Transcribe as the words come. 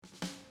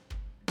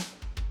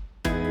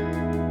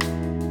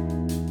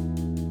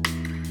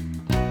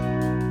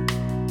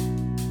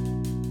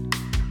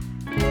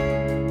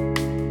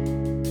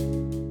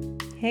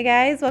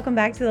Hey guys, welcome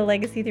back to the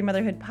Legacy Through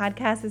Motherhood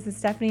podcast. This is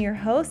Stephanie, your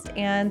host,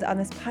 and on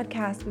this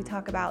podcast we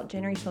talk about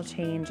generational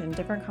change and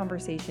different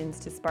conversations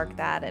to spark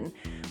that. And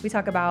we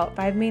talk about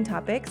 5 main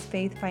topics: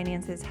 faith,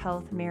 finances,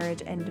 health,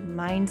 marriage, and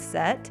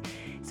mindset.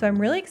 So I'm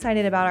really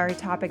excited about our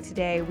topic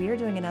today. We are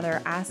doing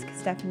another Ask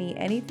Stephanie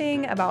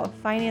Anything about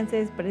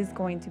finances, but it's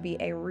going to be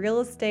a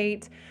real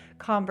estate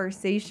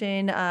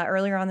conversation.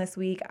 Earlier on this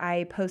week,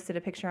 I posted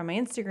a picture on my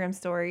Instagram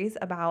stories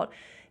about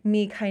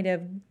me kind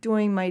of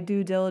doing my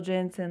due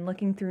diligence and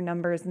looking through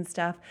numbers and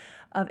stuff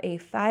of a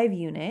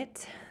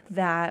 5-unit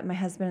that my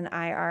husband and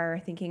I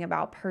are thinking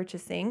about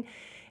purchasing.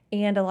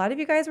 And a lot of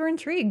you guys were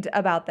intrigued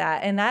about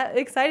that. And that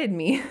excited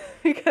me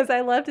because I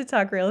love to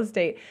talk real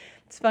estate.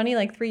 It's funny,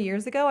 like 3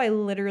 years ago, I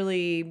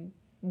literally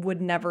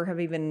would never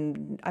have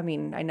even, I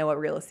know what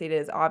real estate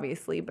is,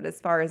 obviously, but as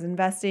far as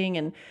investing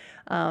and,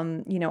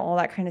 all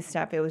that kind of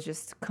stuff, it was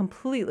just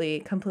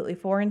completely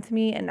foreign to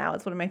me. And now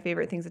it's one of my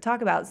favorite things to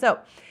talk about. So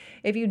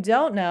if you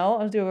don't know,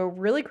 I'll do a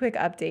really quick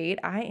update.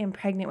 I am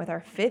pregnant with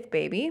our 5th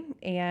baby,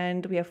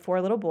 and we have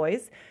 4 little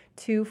boys,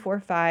 2, 4,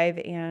 5,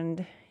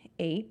 and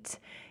 8.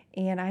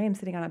 And I am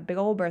sitting on a big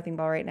old birthing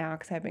ball right now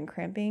because I've been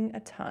cramping a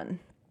ton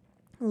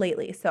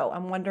lately. So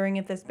I'm wondering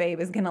if this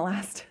babe is going to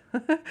last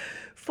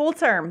full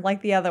term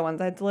like the other ones.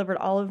 I delivered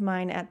all of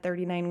mine at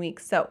 39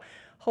 weeks. So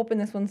hoping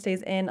this one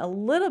stays in a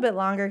little bit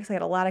longer because I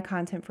got a lot of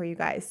content for you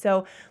guys.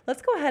 So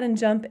let's go ahead and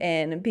jump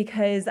in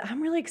because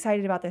I'm really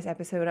excited about this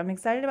episode. I'm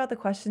excited about the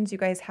questions you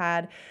guys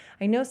had.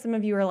 I know some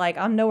of you are like,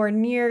 I'm nowhere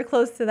near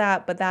close to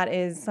that, but that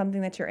is something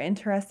that you're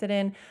interested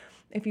in.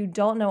 If you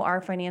don't know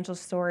our financial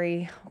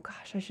story, oh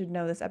gosh, I should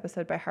know this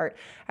episode by heart.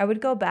 I would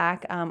go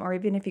back, or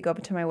even if you go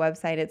up to my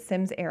website, it's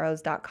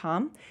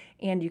simsarrows.com,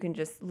 and you can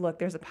just look,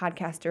 there's a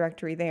podcast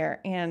directory there,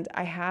 and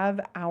I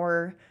have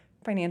our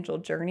financial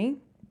journey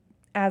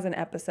as an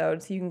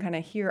episode, so you can kind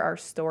of hear our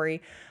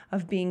story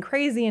of being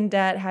crazy in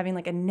debt, having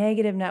like a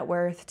negative net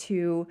worth,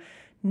 to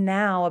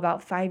now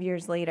about 5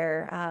 years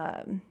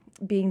later,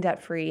 being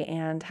debt-free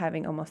and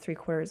having almost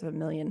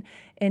 $750,000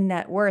 in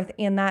net worth.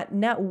 And that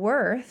net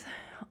worth,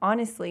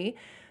 honestly,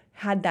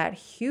 had that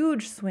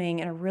huge swing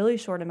in a really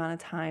short amount of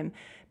time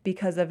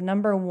because of,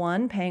 number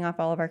one, paying off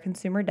all of our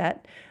consumer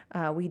debt.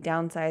 We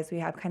downsized. We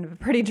have kind of a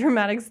pretty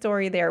dramatic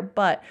story there.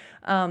 But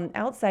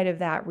outside of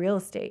that, real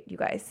estate, you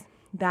guys,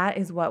 that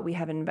is what we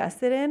have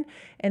invested in,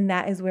 and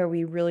that is where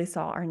we really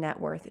saw our net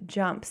worth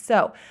jump.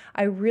 So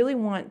I really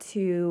want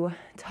to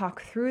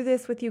talk through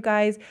this with you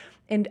guys.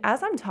 And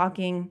as I'm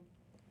talking,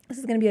 this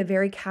is going to be a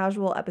very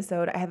casual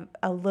episode. I have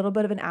a little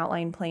bit of an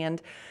outline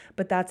planned,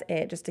 but that's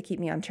it, just to keep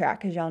me on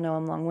track, because y'all know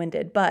I'm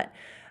long-winded. But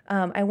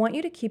I want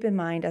you to keep in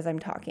mind as I'm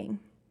talking,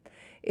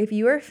 if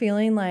you are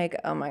feeling like,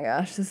 oh my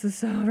gosh, this is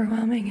so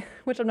overwhelming,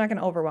 which I'm not going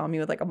to overwhelm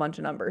you with like a bunch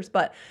of numbers,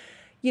 but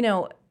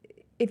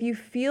if you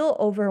feel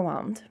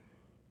overwhelmed,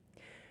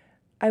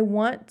 I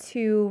want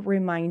to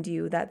remind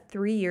you that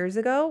 3 years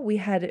ago, we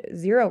had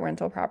 0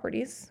 rental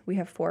properties. We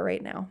have 4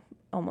 right now,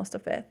 almost a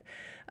 5th.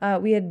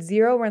 We had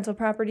 0 rental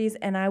properties,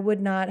 and I would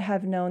not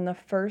have known the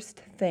first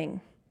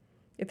thing.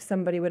 If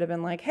somebody would have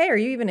been like, hey, are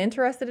you even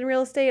interested in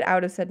real estate? I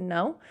would have said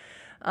no,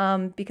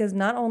 because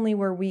not only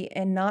were we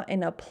not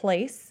in a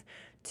place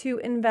to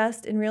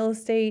invest in real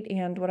estate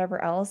and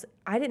whatever else,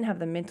 I didn't have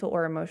the mental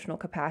or emotional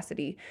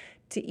capacity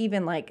to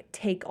even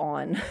take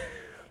on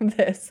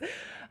this.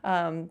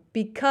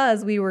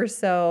 Because we were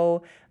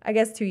so, I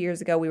guess 2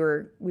 years ago, we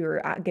were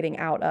getting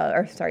out of,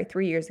 or sorry,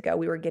 3 years ago,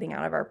 we were getting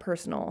out of our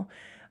personal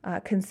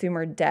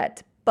consumer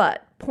debt.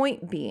 But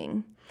point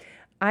being,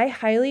 I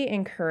highly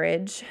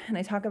encourage, and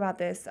I talk about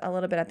this a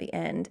little bit at the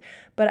end,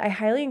 but I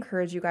highly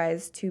encourage you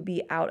guys to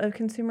be out of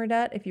consumer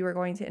debt if you are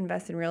going to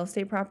invest in real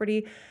estate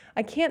property.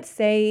 I can't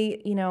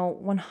say,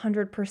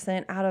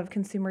 100% out of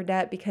consumer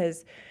debt,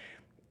 because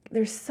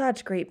there's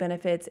such great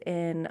benefits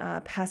in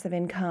passive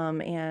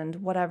income and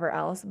whatever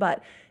else,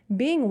 but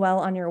being well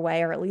on your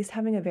way, or at least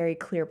having a very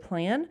clear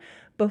plan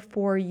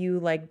before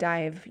you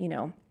dive,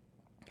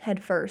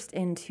 head first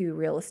into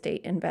real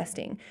estate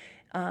investing.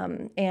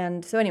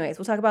 And so anyways,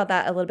 we'll talk about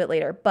that a little bit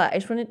later, but I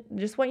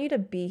just want you to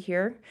be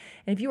here.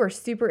 And if you are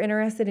super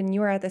interested and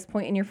you are at this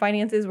point in your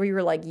finances where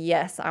you're like,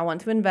 yes, I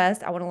want to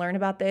invest, I want to learn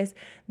about this,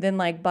 then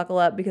buckle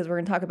up, because we're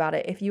going to talk about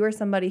it. If you are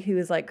somebody who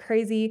is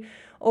crazy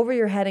over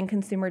your head in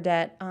consumer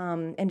debt,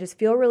 and just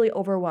feel really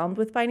overwhelmed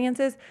with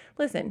finances,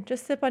 listen,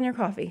 just sip on your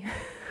coffee.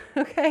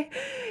 Okay.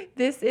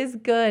 This is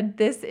good.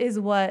 This is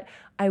what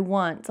I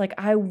want.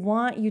 I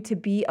want you to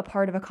be a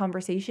part of a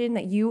conversation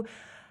that you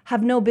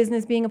have no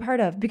business being a part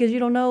of because you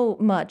don't know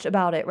much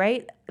about it,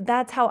 right?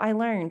 That's how I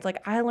learned.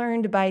 I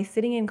learned by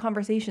sitting in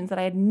conversations that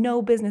I had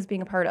no business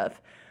being a part of.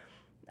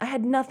 I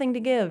had nothing to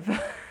give.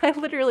 I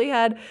literally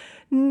had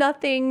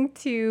nothing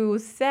to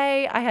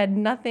say. I had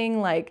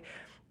nothing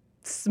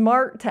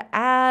smart to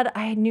add.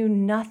 I knew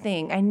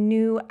nothing. I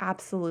knew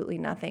absolutely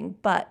nothing.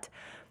 But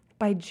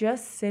by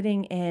just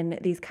sitting in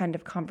these kind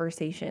of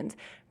conversations,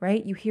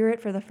 right? You hear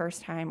it for the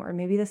first time, or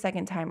maybe the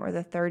second time, or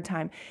the third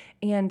time.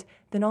 And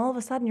then all of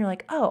a sudden you're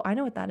like, oh, I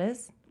know what that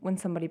is, when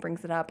somebody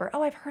brings it up, or,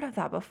 oh, I've heard of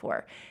that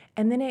before.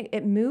 And then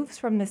it moves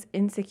from this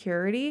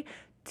insecurity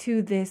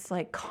to this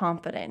like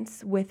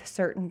confidence with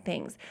certain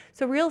things.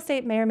 So real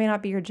estate may or may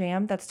not be your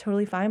jam. That's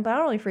totally fine, but I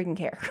don't really freaking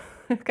care.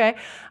 Okay.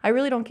 I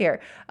really don't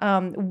care.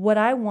 What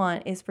I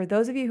want is for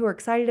those of you who are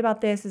excited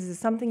about this is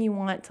something you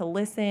want to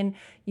listen,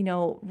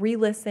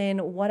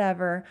 re-listen,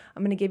 whatever.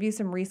 I'm going to give you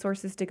some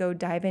resources to go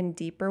dive in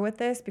deeper with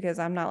this because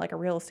I'm not like a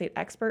real estate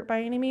expert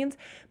by any means.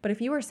 But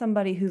if you are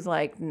somebody who's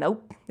like,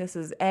 nope, this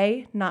is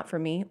A, not for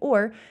me,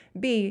 or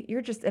B, you're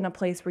just in a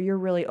place where you're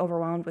really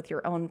overwhelmed with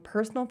your own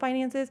personal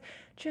finances,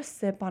 just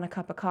sip on a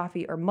cup of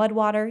coffee or mud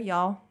water,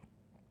 y'all.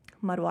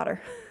 Mud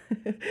water.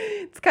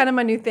 It's kind of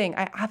my new thing.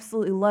 I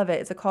absolutely love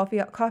it. It's a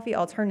coffee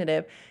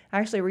alternative. I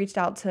actually reached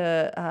out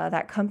to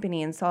that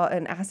company and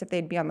asked if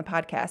they'd be on the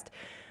podcast.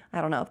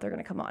 I don't know if they're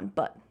going to come on,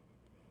 but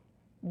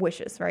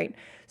wishes, right?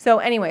 So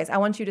anyways, I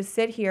want you to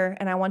sit here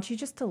and I want you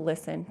just to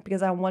listen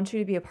because I want you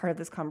to be a part of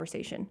this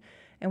conversation.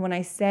 And when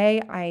I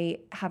say I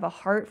have a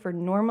heart for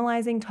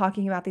normalizing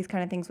talking about these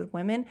kind of things with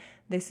women,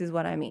 this is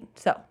what I mean.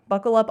 So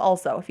buckle up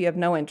also if you have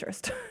no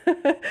interest.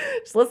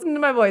 Just listen to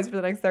my voice for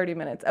the next 30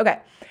 minutes.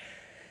 Okay.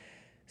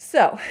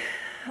 So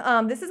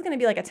this is going to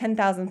be like a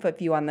 10,000 foot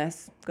view on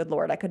this. Good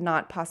Lord, I could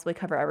not possibly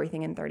cover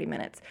everything in 30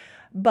 minutes.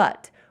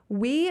 But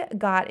we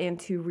got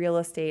into real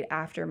estate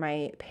after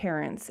my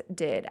parents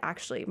did.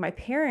 Actually, my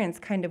parents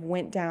kind of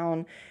went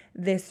down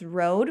this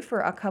road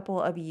for a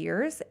couple of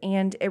years,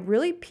 and it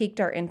really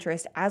piqued our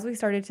interest as we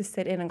started to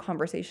sit in on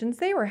conversations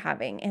they were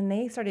having, and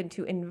they started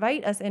to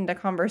invite us into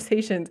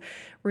conversations.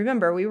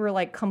 Remember, we were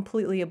like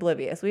completely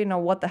oblivious. We didn't know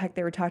what the heck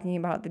they were talking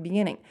about at the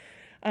beginning.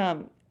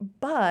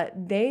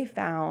 But they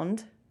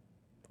found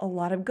a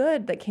lot of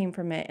good that came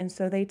from it, and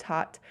so they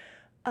taught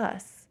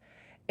us.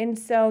 And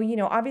so,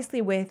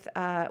 obviously with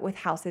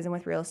houses and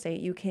with real estate,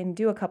 you can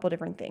do a couple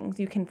different things.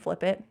 You can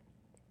flip it,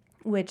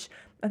 which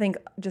I think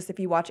just if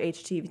you watch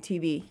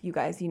HGTV, you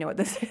guys, you know what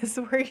this is,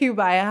 where you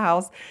buy a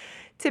house,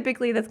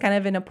 typically that's kind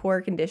of in a poor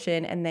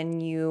condition, and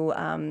then you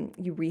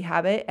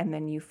rehab it, and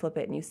then you flip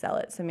it and you sell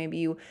it. So maybe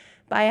you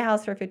buy a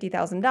house for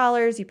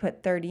 $50,000, you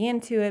put 30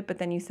 into it, but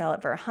then you sell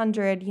it for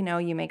 100,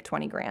 you make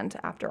 20 grand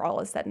after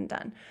all is said and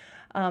done.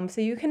 So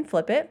you can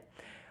flip it,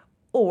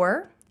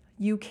 or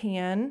you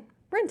can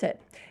rent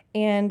it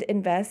and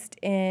invest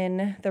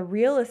in the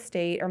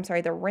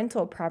the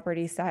rental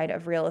property side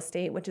of real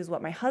estate, which is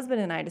what my husband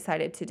and I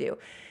decided to do.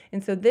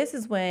 And so this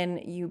is when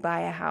you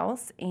buy a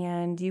house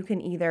and you can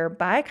either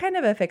buy kind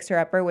of a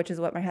fixer-upper, which is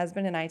what my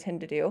husband and I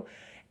tend to do,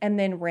 and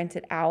then rent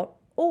it out,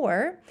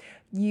 or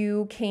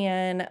you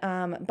can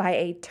buy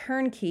a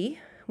turnkey,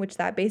 which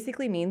that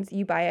basically means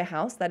you buy a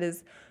house that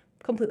is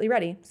completely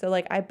ready. So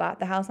like I bought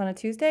the house on a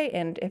Tuesday,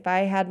 and if I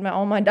had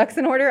all my ducks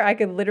in order, I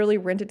could literally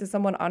rent it to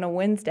someone on a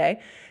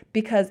Wednesday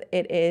because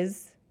it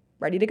is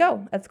ready to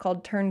go. That's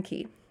called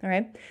turnkey. All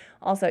right.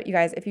 Also, you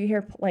guys, if you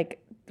hear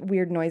like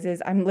weird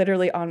noises, I'm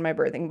literally on my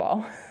birthing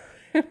ball.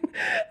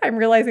 I'm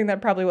realizing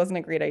that probably wasn't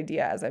a great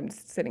idea as I'm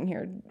sitting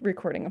here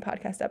recording a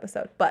podcast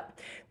episode, but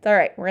it's all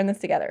right. We're in this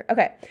together.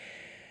 Okay.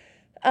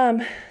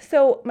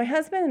 So my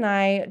husband and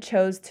I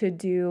chose to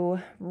do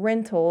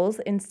rentals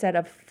instead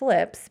of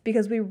flips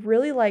because we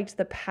really liked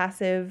the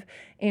passive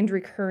and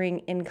recurring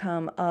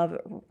income of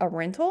a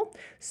rental.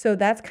 So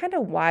that's kind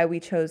of why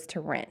we chose to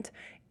rent.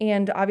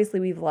 And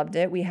obviously we've loved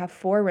it. We have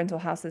 4 rental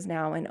houses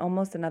now and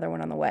almost another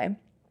one on the way.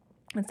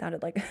 It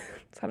sounded like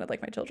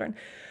my children.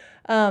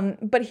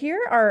 But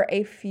here are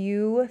a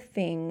few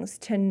things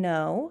to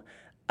know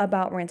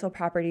about rental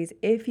properties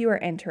if you are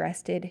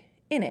interested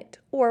in it,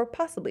 or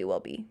possibly will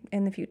be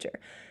in the future.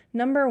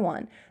 Number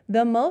 1,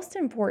 the most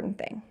important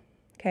thing,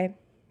 okay?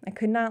 I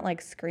could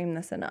not scream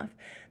this enough.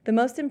 The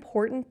most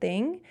important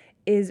thing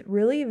is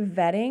really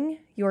vetting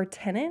your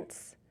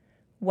tenants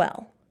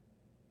well,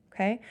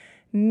 okay?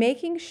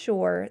 Making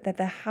sure that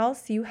the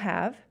house you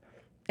have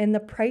and the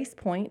price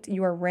point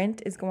your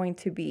rent is going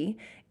to be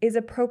is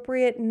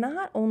appropriate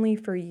not only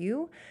for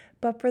you,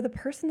 but for the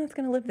person that's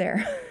going to live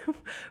there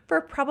for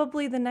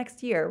probably the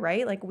next year,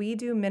 right? Like we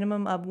do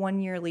minimum of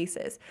 1-year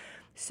leases.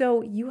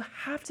 So you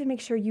have to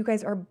make sure you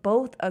guys are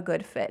both a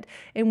good fit.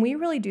 And we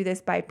really do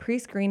this by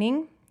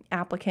pre-screening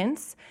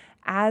applicants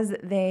as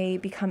they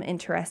become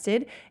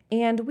interested.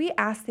 And we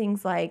ask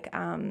things like,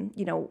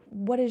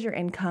 what is your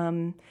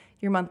income,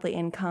 your monthly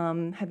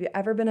income? Have you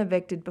ever been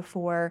evicted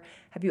before?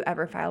 Have you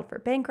ever filed for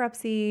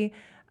bankruptcy?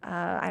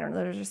 I don't know.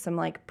 There's just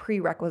some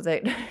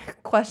prerequisite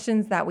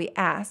questions that we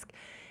ask.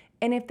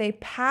 And if they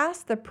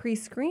pass the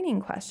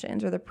pre-screening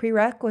questions or the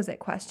prerequisite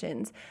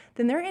questions,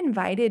 then they're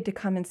invited to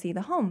come and see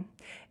the home.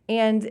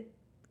 And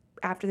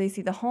after they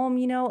see the home,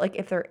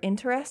 if they're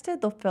interested,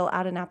 they'll fill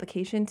out an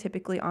application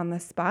typically on the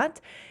spot.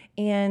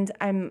 And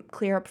I'm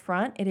clear up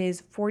front, it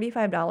is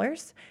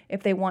 $45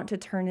 if they want to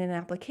turn in an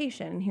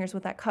application. And here's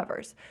what that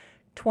covers.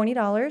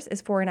 $20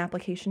 is for an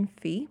application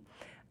fee.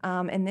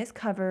 And this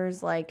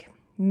covers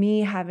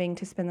me having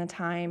to spend the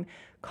time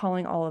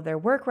calling all of their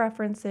work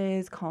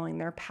references, calling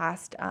their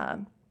past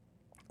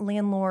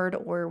landlord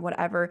or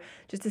whatever,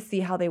 just to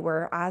see how they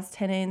were as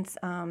tenants,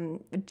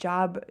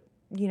 job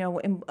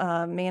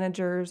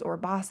managers or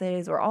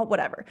bosses or all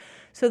whatever.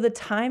 So the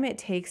time it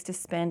takes to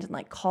spend and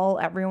like call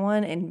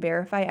everyone and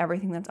verify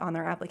everything that's on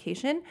their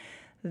application,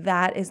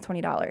 that is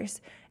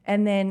 $20.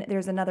 And then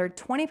there's another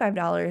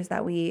 $25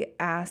 that we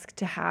ask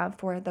to have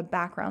for the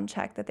background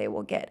check that they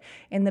will get.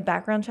 And the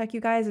background check,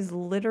 you guys, is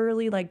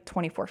literally like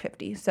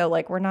 $24.50. So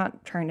like we're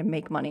not trying to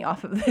make money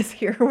off of this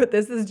here, but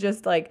this is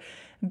just like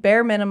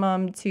bare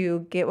minimum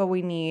to get what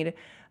we need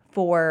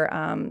for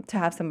to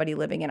have somebody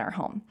living in our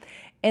home.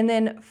 And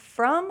then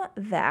from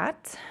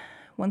that,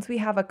 once we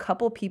have a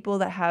couple people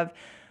that have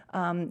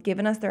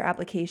given us their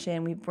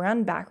application, we've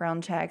run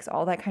background checks,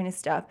 all that kind of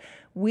stuff,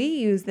 we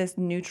use this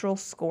neutral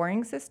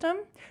scoring system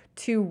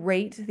to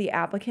rate the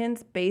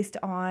applicants based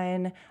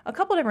on a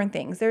couple different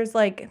things. There's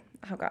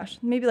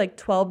maybe like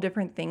 12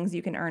 different things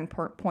you can earn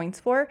points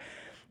for.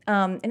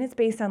 And it's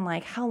based on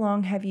like, how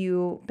long have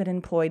you been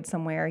employed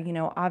somewhere?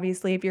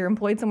 Obviously if you're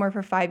employed somewhere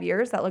for 5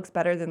 years, that looks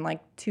better than like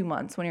 2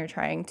 months when you're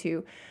trying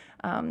to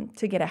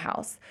get a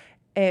house.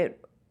 It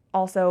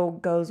also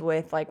goes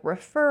with like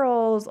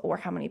referrals or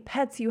how many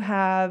pets you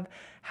have,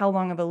 how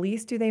long of a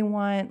lease do they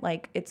want.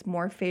 Like it's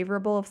more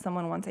favorable if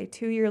someone wants a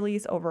 2-year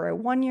lease over a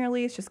 1-year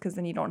lease, just because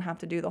then you don't have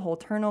to do the whole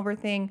turnover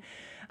thing.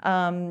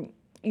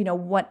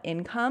 What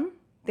income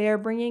they're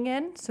bringing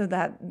in so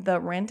that the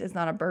rent is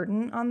not a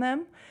burden on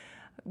them.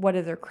 What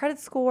is their credit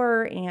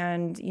score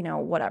and,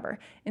 whatever.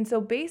 And so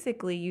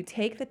basically you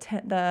take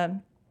the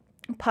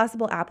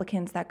possible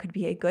applicants that could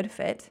be a good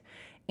fit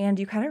and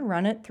you kind of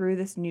run it through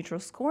this neutral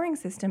scoring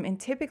system. And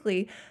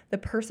typically the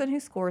person who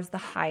scores the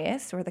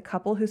highest or the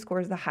couple who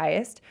scores the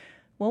highest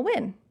will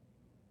win.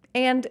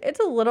 And it's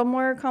a little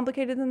more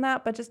complicated than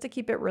that, but just to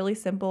keep it really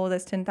simple,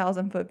 this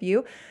 10,000 foot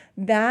view,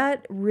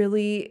 that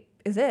really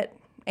is it.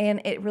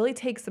 And it really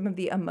takes some of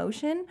the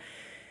emotion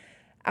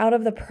out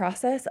of the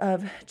process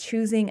of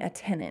choosing a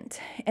tenant.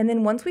 And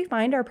then once we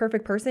find our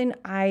perfect person,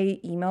 I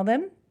email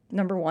them,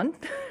 number one,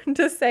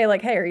 to say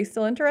like, hey, are you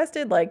still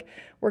interested? Like,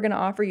 we're going to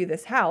offer you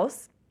this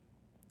house.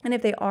 And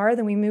if they are,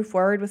 then we move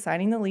forward with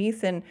signing the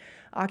lease and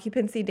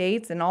occupancy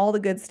dates and all the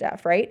good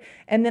stuff, right?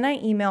 And then I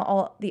email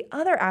all the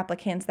other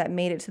applicants that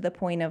made it to the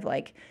point of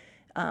like,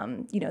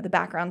 the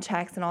background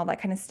checks and all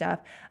that kind of stuff.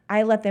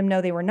 I let them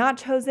know they were not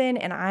chosen,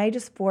 and I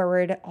just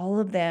forward all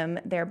of them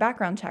their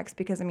background checks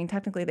because,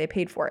 technically they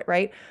paid for it,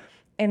 right?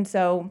 And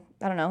so,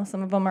 I don't know,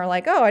 some of them are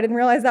like, oh, I didn't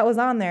realize that was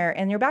on there.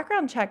 And your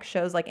background check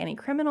shows like any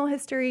criminal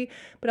history,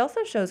 but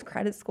also shows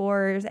credit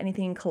scores,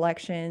 anything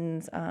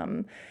collections,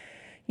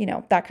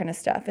 that kind of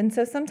stuff. And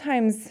so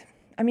sometimes,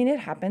 it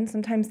happens.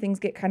 Sometimes things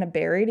get kind of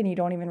buried and you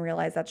don't even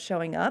realize that's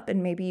showing up,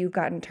 and maybe you've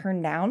gotten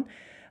turned down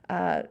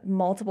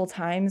multiple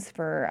times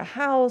for a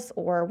house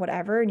or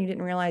whatever, and you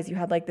didn't realize you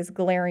had like this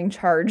glaring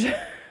charge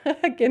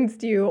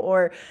against you,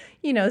 or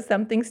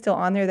something still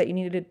on there that you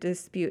needed to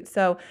dispute.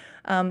 So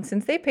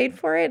since they paid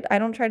for it, I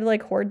don't try to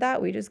like hoard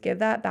that. We just give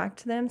that back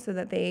to them so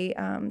that they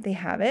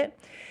have it,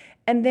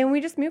 and then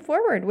we just move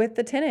forward with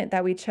the tenant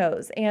that we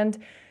chose. And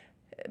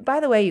by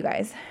the way, you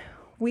guys,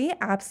 we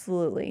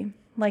absolutely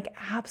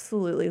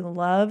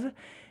love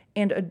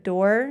and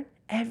adore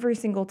every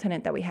single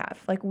tenant that we have.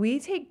 Like, we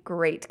take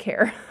great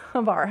care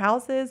of our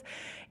houses,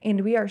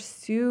 and we are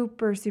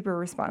super, super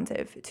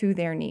responsive to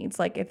their needs.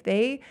 Like, if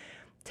they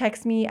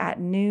text me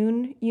at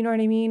noon,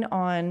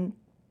 on,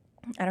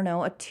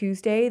 a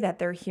Tuesday, that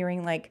they're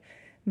hearing like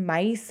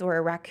mice or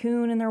a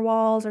raccoon in their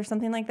walls or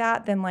something like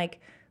that, then like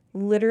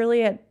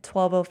literally at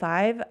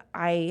 12:05,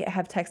 I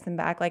have texted them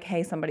back like,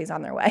 hey, somebody's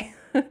on their way.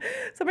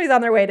 Somebody's on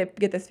their way to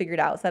get this figured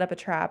out, set up a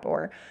trap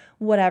or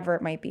whatever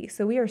it might be.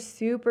 So we are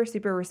super,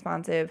 super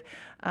responsive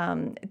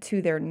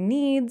to their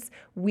needs.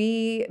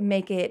 We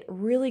make it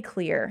really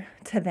clear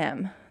to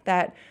them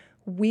that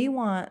we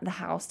want the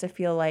house to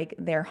feel like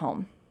their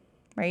home,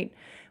 right?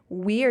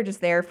 We are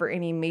just there for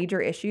any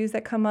major issues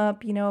that come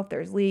up, if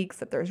there's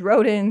leaks, if there's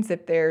rodents,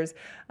 if there's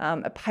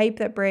a pipe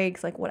that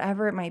breaks, like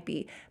whatever it might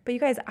be. But you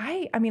guys,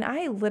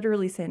 I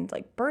literally send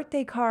like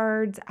birthday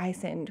cards, I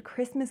send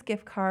Christmas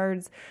gift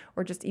cards,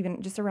 or just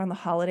around the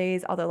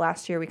holidays. Although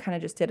last year we kind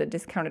of just did a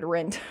discounted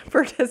rent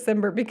for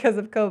December because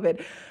of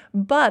COVID.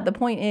 But the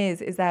point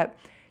is that,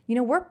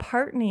 we're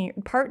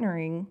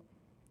partnering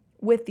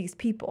with these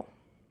people.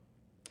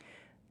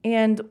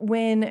 And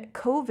when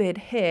COVID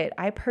hit,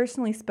 I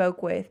personally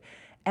spoke with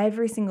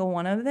every single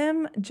one of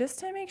them just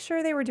to make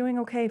sure they were doing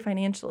okay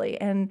financially.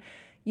 And,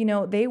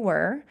 they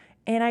were.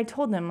 And I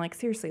told them, like,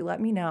 seriously,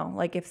 let me know.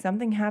 Like, if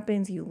something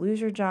happens, you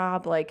lose your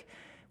job, like,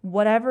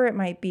 whatever it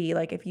might be,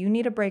 like, if you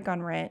need a break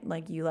on rent,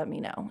 like, you let me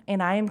know.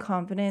 And I am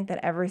confident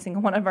that every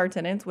single one of our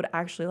tenants would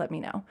actually let me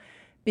know,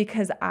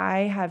 because I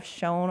have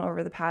shown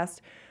over the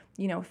past,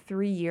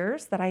 3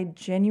 years that I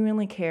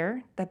genuinely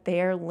care that they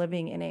are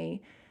living in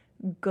a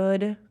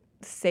good,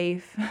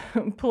 safe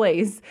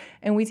place,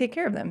 and we take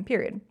care of them,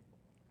 period.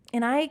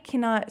 And I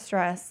cannot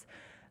stress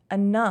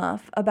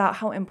enough about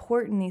how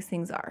important these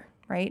things are,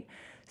 right?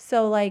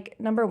 So like,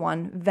 number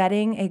one,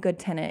 vetting a good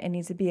tenant. It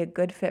needs to be a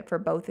good fit for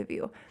both of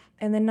you.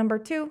 And then number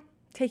two,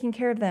 taking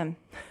care of them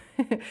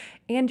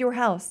and your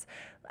house.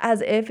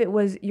 as if it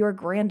was your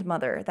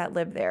grandmother that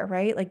lived there,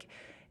 right? Like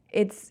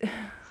it's,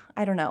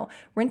 I don't know.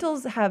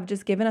 Rentals have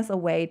just given us a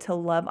way to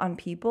love on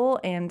people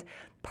and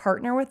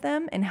partner with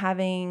them and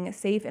having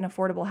safe and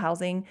affordable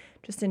housing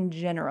just in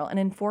general. And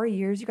in 4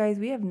 years, you guys,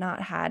 we have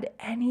not had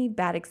any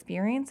bad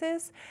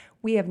experiences.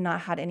 We have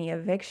not had any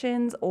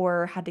evictions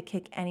or had to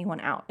kick anyone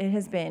out. It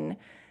has been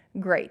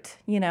great,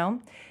 you know?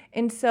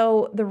 And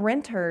so the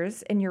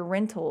renters and your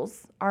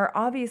rentals are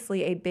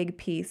obviously a big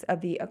piece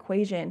of the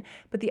equation.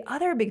 But the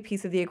other big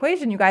piece of the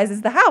equation, you guys,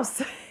 is the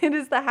house. It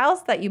is the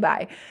house that you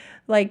buy.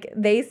 Like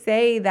they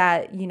say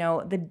that,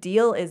 the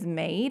deal is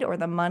made or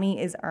the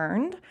money is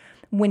earned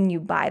when you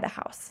buy the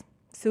house.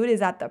 So it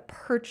is at the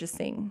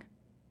purchasing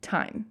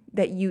time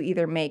that you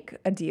either make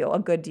a deal, a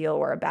good deal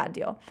or a bad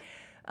deal.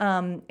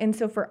 And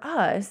so for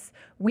us,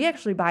 we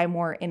actually buy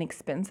more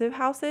inexpensive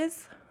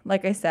houses.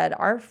 Like I said,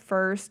 I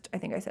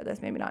think I said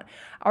this, maybe not.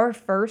 Our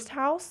first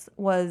house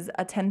was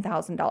a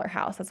 $10,000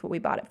 house. That's what we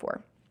bought it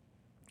for.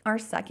 Our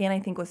second, I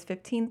think, was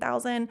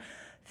 $15,000.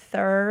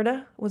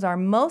 Third was our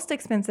most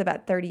expensive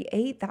at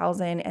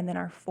 $38,000. And then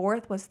our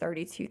fourth was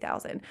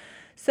 $32,000.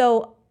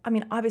 So,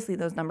 obviously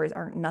those numbers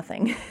aren't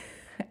nothing.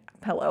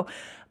 Hello.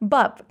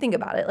 But think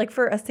about it. Like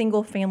for a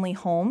single family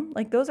home,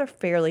 like those are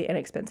fairly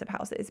inexpensive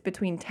houses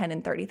between $10,000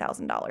 and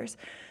 $30,000.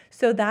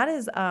 So that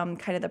is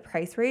kind of the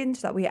price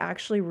range that we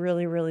actually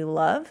really, really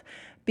love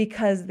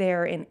because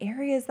they're in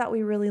areas that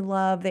we really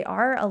love. They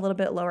are a little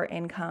bit lower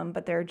income,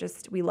 but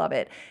we love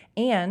it.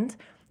 And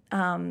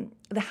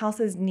the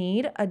houses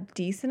need a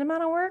decent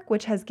amount of work,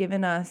 which has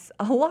given us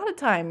a lot of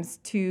times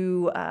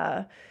to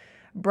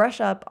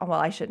brush up. Well,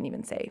 I shouldn't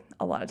even say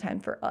a lot of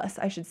time for us.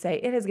 I should say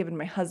it has given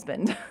my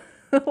husband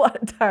a lot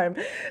of time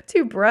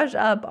to brush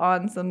up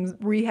on some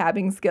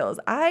rehabbing skills.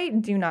 I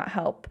do not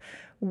help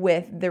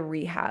with the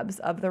rehabs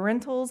of the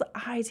rentals.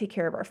 I take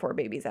care of our 4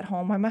 babies at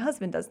home while my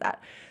husband does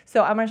that.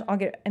 So I'll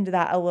get into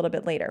that a little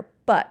bit later.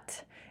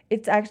 But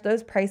it's actually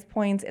those price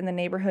points in the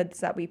neighborhoods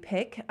that we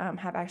pick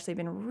have actually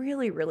been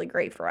really, really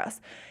great for us.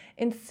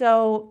 And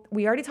so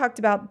we already talked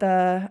about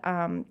the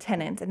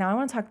tenants, and now I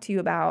want to talk to you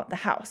about the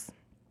house.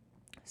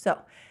 So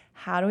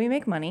how do we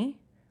make money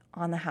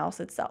on the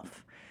house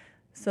itself?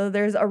 So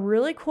there's a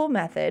really cool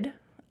method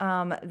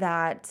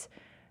that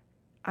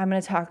I'm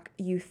going to talk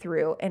you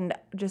through, and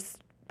just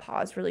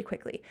pause really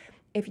quickly.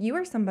 If you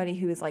are somebody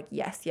who is like,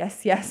 yes,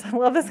 I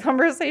love this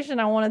conversation,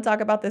 I want to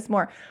talk about this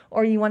more,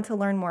 or you want to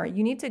learn more,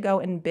 you need to go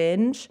and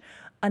binge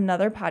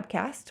another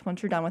podcast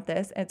once you're done with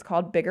this. It's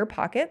called Bigger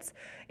Pockets,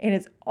 and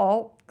it's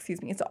all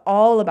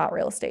about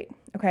real estate.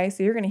 Okay,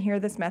 so you're going to hear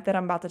this method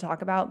I'm about to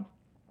talk about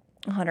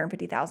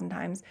 150,000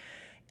 times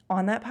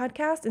on that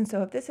podcast. And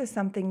so if this is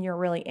something you're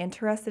really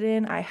interested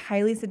in, I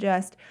highly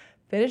suggest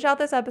finish out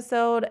this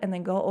episode and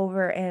then go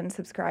over and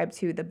subscribe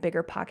to the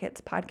Bigger Pockets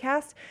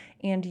podcast,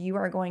 and you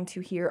are going to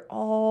hear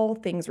all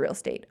things real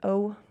estate.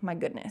 Oh my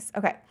goodness.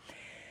 Okay.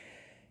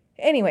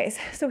 Anyways,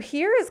 so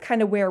here is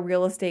kind of where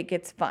real estate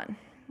gets fun.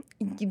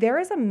 There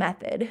is a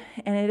method,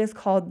 and it is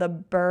called the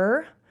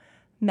BRRRR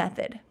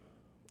method.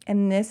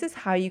 And this is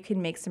how you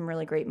can make some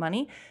really great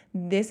money.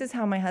 This is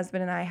how my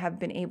husband and I have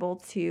been able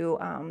to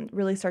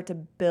really start to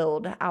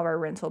build our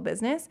rental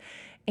business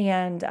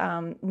and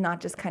not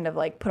just kind of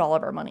like put all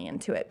of our money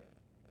into it.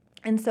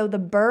 And so the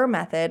BRRRR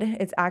method,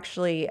 it's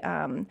actually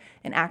an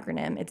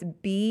acronym. It's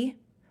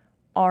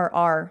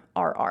BRRRR,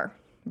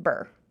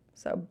 BRRRR.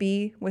 So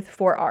B with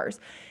 4 R's.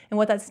 And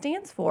what that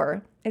stands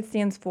for, it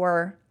stands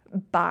for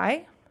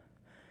buy,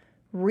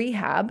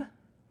 rehab,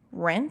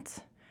 rent,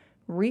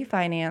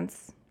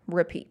 refinance,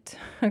 repeat.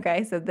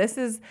 Okay, so this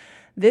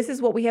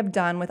is what we have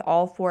done with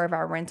all 4 of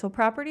our rental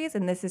properties,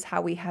 and this is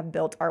how we have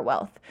built our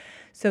wealth.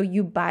 So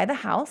you buy the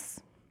house,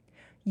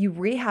 you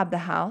rehab the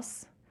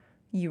house,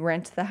 you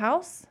rent the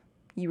house,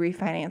 you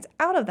refinance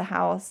out of the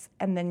house,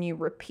 and then you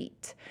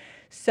repeat.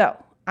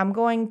 So I'm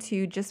going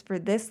to, just for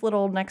this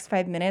little next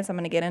 5 minutes, I'm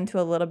going to get into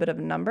a little bit of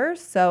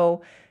numbers.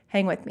 So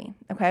hang with me,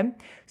 okay?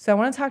 So I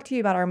want to talk to you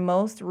about our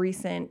most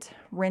recent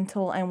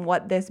rental and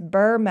what this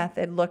BRRRR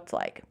method looked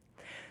like.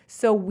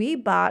 So we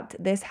bought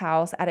this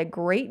house at a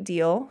great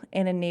deal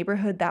in a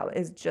neighborhood that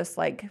is just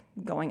like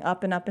going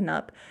up and up and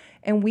up.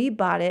 And we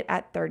bought it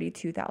at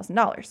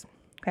 $32,000,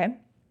 okay?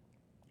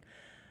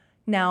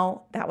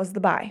 Now, that was the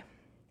buy.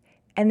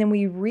 And then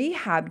we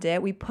rehabbed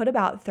it. We put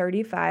about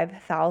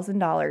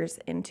 $35,000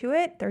 into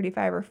it,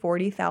 $35,000 or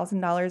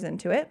 $40,000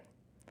 into it.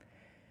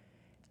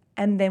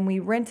 And then we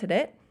rented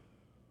it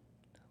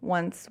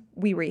once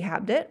we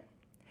rehabbed it.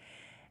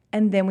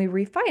 And then we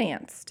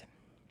refinanced,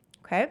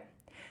 okay?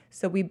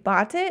 So we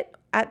bought it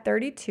at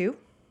 32.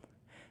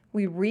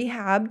 We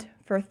rehabbed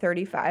for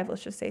 35.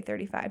 Let's just say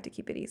 35 to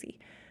keep it easy.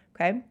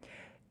 Okay.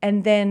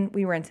 And then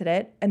we rented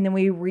it, and then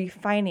we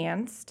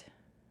refinanced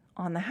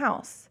on the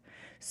house.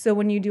 So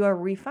when you do a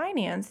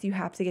refinance, you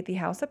have to get the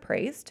house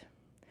appraised.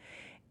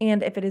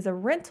 And if it is a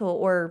rental,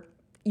 or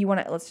you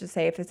want to, let's just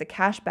say if it's a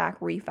cash back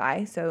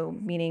refi, so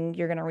meaning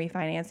you're going to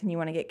refinance and you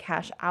want to get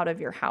cash out of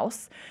your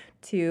house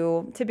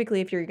to, typically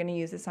if you're going to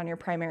use this on your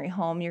primary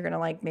home, you're going to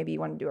like, maybe you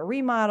want to do a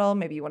remodel,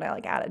 maybe you want to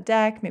like add a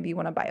deck, maybe you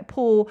want to buy a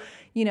pool,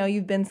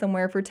 you've been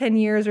somewhere for 10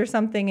 years or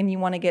something and you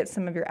want to get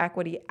some of your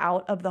equity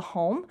out of the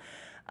home.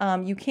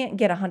 You can't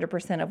get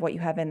 100% of what you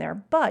have in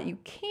there, but you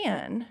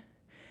can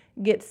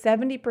get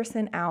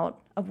 70%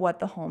 out of what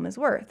the home is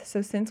worth.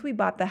 So since we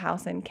bought the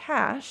house in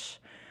cash,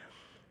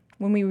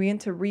 when we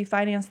went to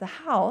refinance the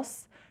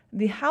house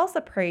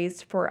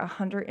appraised for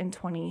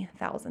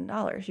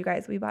 $120,000. You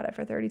guys, we bought it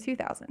for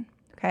 $32,000.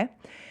 Okay.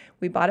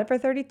 We bought it for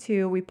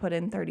 $32,000. We put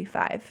in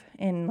 $35,000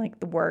 in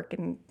like the work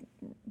and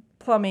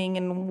plumbing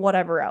and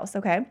whatever else.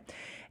 Okay.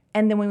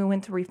 And then when we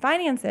went to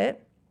refinance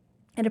it,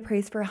 it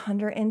appraised for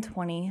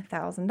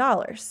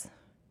 $120,000.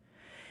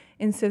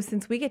 And so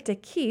since we get to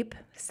keep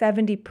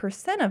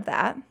 70% of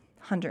that,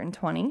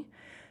 120,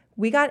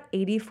 we got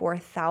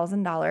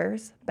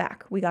 $84,000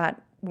 back.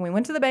 When we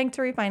went to the bank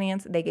to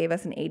refinance, they gave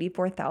us an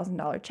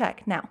 $84,000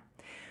 check. Now,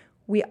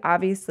 we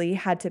obviously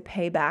had to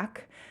pay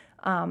back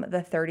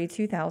the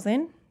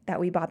 $32,000 that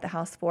we bought the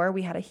house for.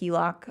 We had a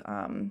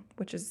HELOC,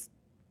 which is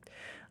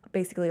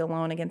basically a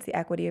loan against the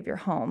equity of your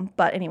home.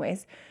 But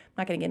anyways, I'm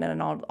not going to get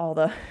into all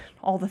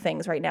the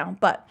things right now.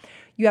 But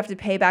you have to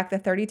pay back the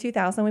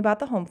 $32,000 we bought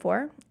the home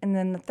for, and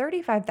then the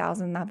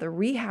 $35,000 that the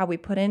rehab we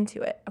put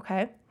into it.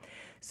 Okay,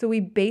 so we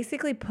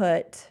basically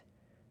put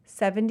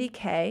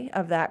 $70K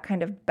of that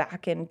kind of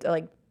back and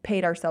like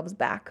paid ourselves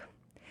back.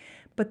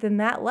 But then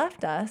that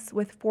left us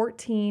with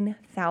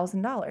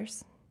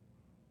 $14,000,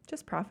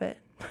 just profit.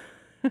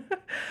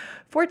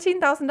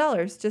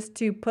 $14,000 just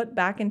to put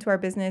back into our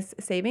business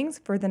savings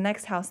for the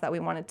next house that we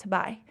wanted to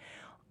buy.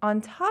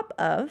 On top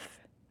of,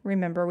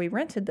 remember, we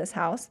rented this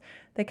house,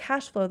 the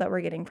cash flow that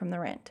we're getting from the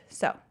rent.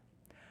 So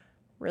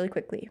really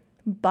quickly,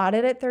 bought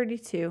it at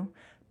 32,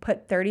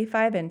 put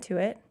 35 into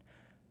it.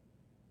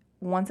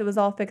 Once it was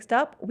all fixed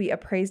up, we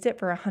appraised it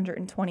for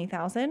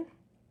 120,000,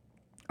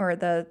 or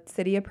the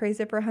city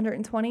appraised it for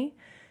 120.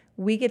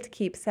 We get to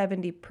keep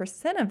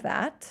 70% of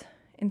that.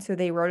 And so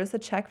they wrote us a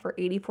check for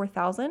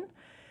 84,000.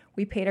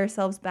 We paid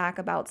ourselves back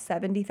about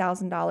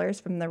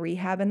 $70,000 from the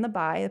rehab and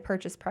the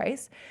purchase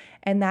price.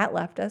 And that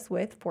left us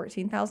with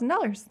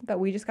 $14,000 that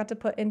we just got to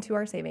put into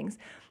our savings.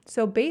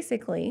 So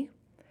basically,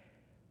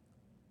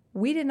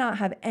 we did not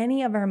have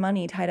any of our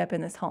money tied up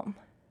in this home.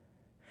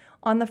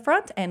 On the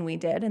front end, we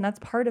did, and that's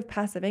part of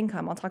passive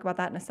income. I'll talk about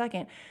that in a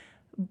second.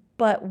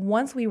 But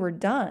once we were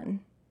done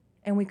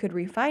and we could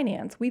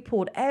refinance, we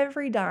pulled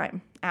every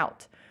dime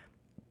out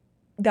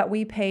that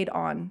we paid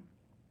on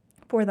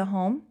for the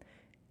home,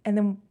 and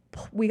then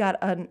we got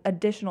an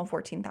additional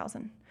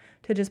 $14,000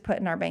 to just put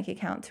in our bank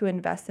account to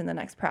invest in the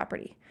next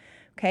property.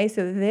 Okay,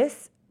 so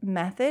this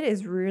method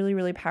is really,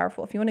 really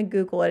powerful. If you want to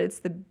Google it, it's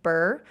the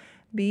BRRRR,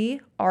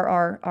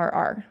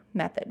 BRRRR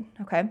method.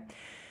 Okay.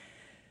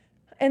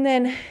 And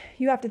then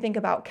you have to think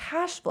about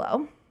cash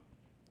flow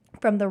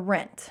from the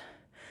rent.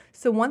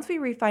 So once we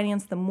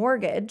refinance the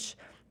mortgage,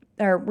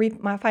 or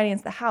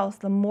refinance the house,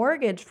 the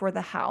mortgage for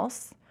the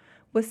house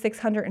was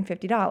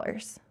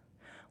 $650.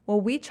 Well,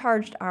 we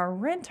charged our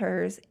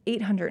renters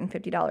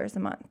 $850 a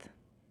month.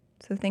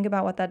 So think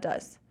about what that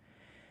does.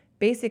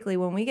 Basically,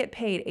 when we get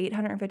paid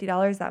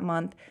 $850 that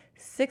month,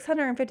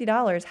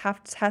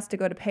 $650 has to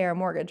go to pay our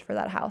mortgage for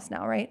that house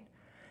now, right?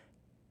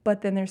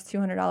 But then there's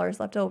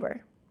 $200 left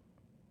over.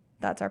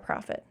 That's our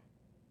profit,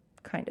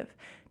 kind of.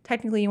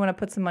 Technically, you want to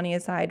put some money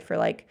aside for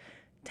like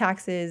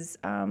taxes,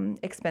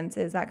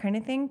 expenses, that kind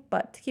of thing.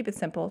 But to keep it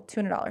simple,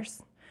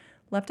 $200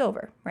 left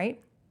over,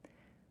 right?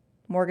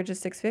 Mortgage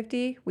is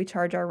 $650. We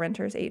charge our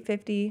renters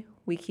 $850.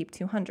 We keep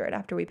 $200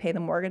 after we pay the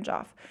mortgage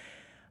off.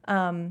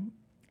 And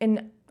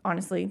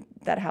honestly,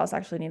 that house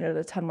actually needed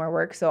a ton more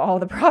work. So all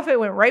the profit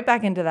went right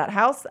back into that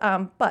house.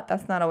 But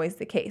that's not always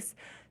the case.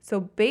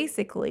 So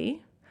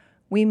basically,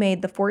 we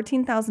made the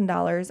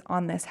 $14,000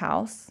 on this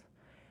house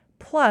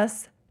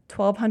plus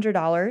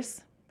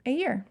 $1,200 a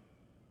year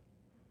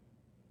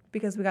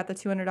because we got the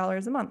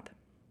 $200 a month.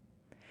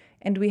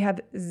 And we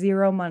have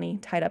zero money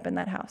tied up in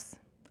that house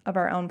of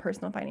our own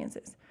personal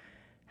finances.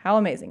 How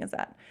amazing is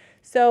that?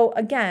 So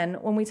again,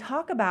 when we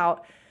talk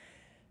about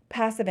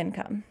passive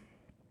income,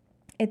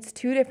 it's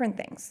two different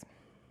things.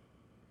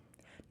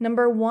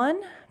 Number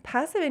one,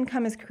 passive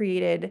income is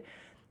created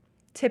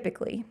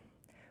typically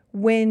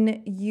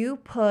when you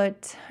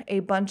put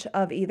a bunch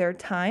of either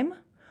time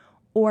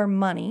or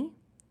money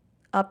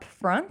up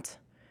front,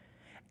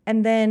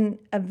 and then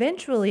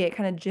eventually it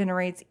kind of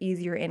generates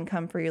easier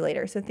income for you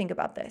later. So think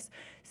about this.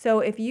 So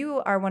if you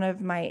are one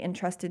of my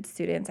Entrusted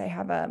students, I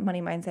have a money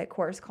mindset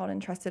course called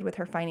Entrusted with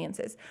Her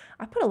Finances.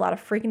 I put a lot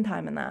of freaking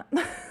time in that.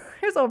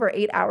 There's over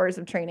 8 hours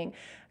of training.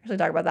 I'll actually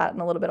talk about that in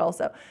a little bit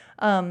also.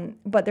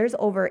 But there's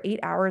over 8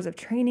 hours of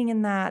training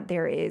in that.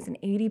 There is an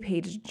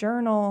 80-page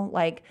journal.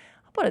 Like,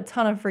 I'll put a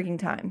ton of freaking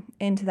time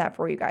into that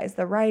for you guys.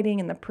 The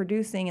writing and the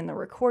producing and the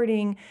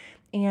recording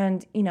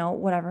and,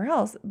 whatever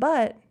else.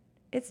 But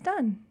it's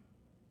done.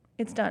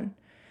 It's done.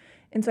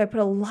 And so I put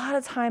a lot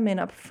of time in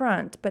up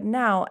front, but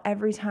now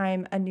every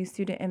time a new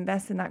student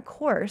invests in that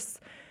course,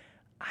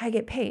 I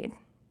get paid.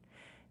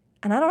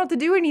 And I don't have to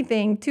do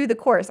anything to the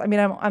course. I mean,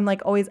 I'm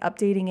like always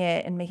updating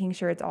it and making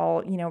sure it's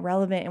all,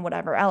 relevant and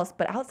whatever else.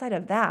 But outside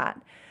of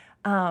that,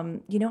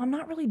 I'm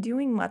not really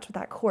doing much with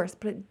that course,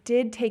 but it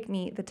did take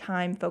me the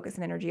time, focus,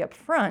 and energy up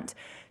front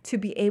to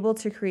be able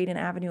to create an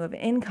avenue of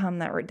income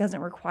that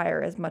doesn't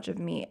require as much of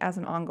me as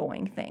an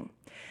ongoing thing.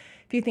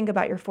 If you think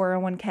about your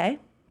 401k,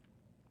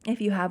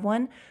 if you have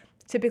one,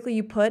 typically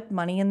you put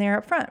money in there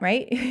up front,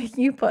 right?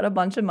 You put a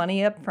bunch of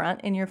money up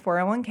front in your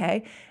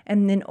 401k,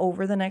 and then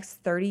over the next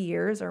 30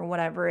 years or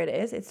whatever it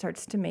is, it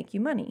starts to make you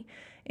money.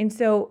 And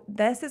so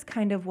this is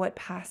kind of what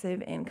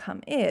passive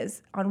income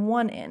is on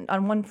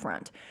one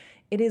front.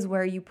 It is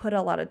where you put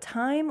a lot of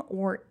time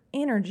or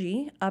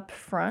energy up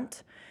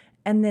front,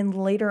 and then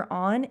later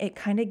on, it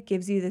kind of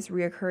gives you this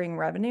reoccurring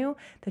revenue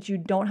that you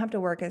don't have to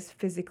work as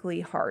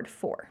physically hard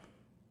for.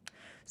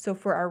 So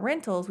for our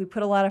rentals, we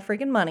put a lot of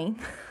freaking money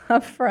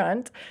up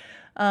front,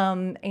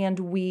 and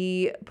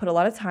we put a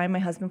lot of time. My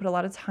husband put a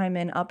lot of time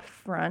in up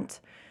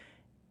front,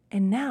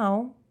 and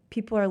now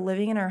people are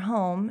living in our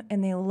home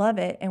and they love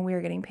it, and we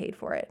are getting paid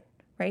for it,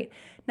 right?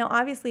 Now,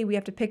 obviously, we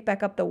have to pick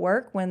back up the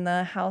work when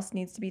the house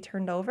needs to be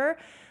turned over,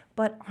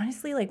 but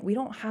honestly, we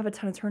don't have a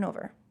ton of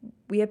turnover.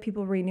 We have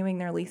people renewing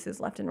their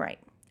leases left and right.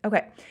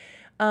 Okay.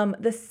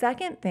 The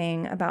second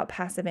thing about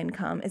passive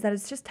income is that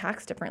it's just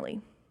taxed differently.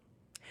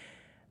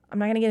 I'm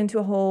not going to get into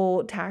a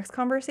whole tax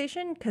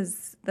conversation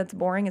because that's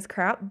boring as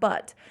crap,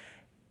 but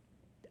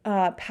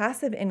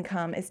passive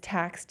income is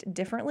taxed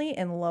differently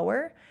and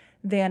lower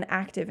than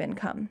active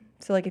income.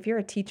 So if you're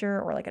a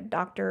teacher or a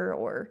doctor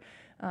or,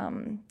 I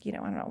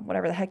don't know,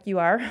 whatever the heck you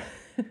are,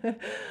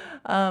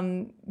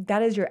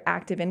 that is your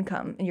active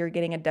income, and you're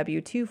getting a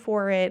W-2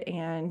 for it,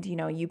 and,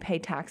 you pay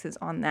taxes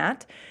on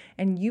that,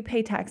 and you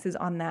pay taxes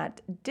on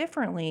that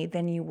differently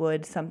than you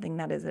would something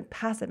that is a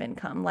passive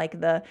income, like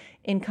the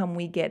income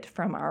we get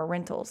from our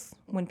rentals.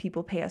 When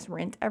people pay us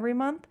rent every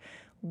month,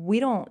 we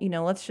don't,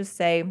 let's just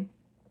say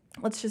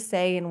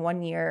in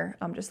 1 year,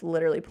 I'm just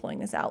literally pulling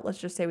this out. Let's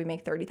just say we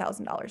make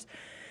 $30,000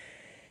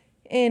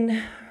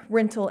 in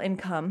rental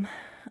income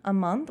a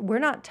month. We're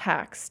not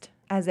taxed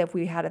as if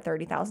we had a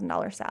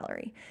 $30,000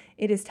 salary.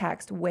 It is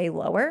taxed way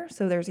lower.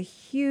 So there's a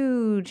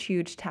huge,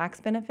 huge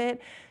tax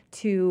benefit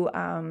to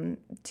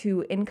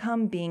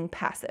income being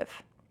passive.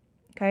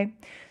 Okay.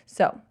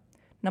 So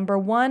number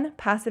one,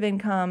 passive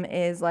income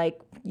is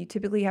you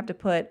typically have to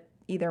put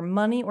either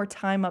money or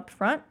time up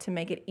front to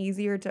make it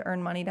easier to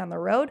earn money down the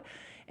road.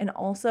 And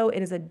also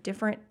it is a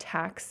different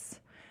tax,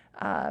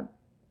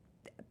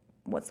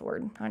 what's the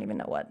word? I don't even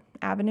know what.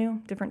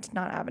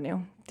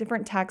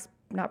 Different tax,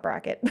 not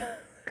bracket.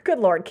 Good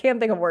Lord, can't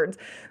think of words.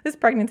 This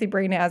pregnancy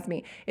brain has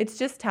me. It's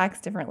just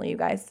taxed differently, you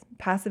guys.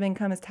 Passive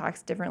income is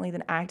taxed differently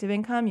than active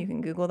income. You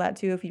can Google that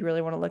too if you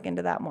really want to look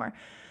into that more.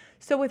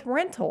 So with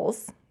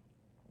rentals,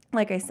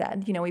 like I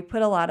said, we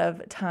put a lot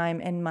of time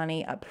and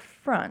money up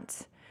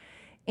front.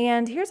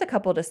 And here's a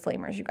couple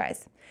disclaimers, you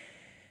guys.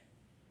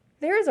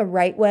 There is a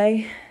right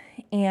way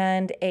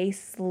and a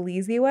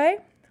sleazy way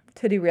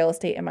to do real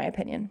estate, in my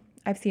opinion.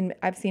 I've seen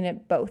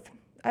it both.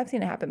 I've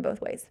seen it happen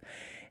both ways.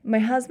 My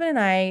husband and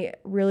I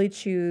really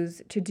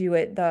choose to do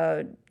it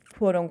the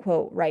quote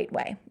unquote right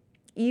way,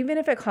 even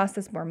if it costs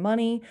us more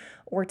money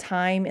or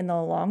time in the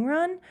long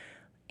run.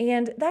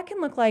 And that can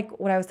look like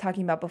what I was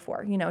talking about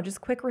before, just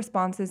quick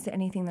responses to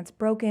anything that's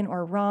broken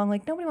or wrong.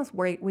 Nobody wants to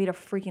wait a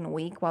freaking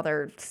week while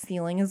their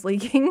ceiling is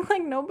leaking.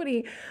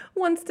 Nobody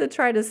wants to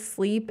try to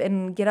sleep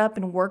and get up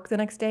and work the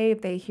next day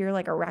if they hear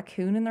a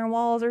raccoon in their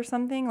walls or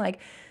something.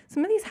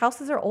 Some of these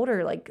houses are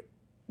older,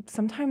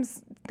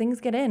 sometimes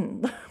things get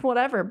in,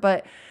 whatever,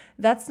 but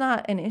that's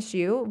not an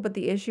issue. But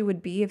the issue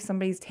would be if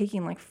somebody's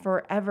taking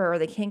forever or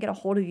they can't get a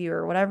hold of you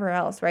or whatever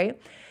else,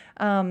 right?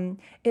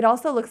 It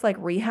also looks like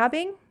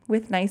rehabbing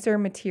with nicer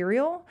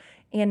material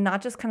and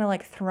not just kind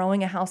of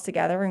throwing a house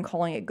together and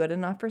calling it good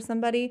enough for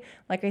somebody.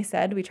 Like I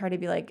said, we try to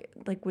be like,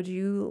 would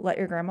you let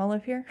your grandma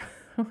live here?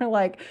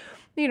 Or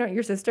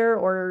your sister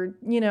or,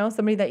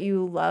 somebody that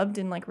you loved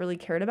and really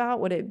cared about.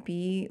 Would it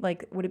be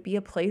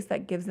a place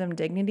that gives them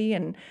dignity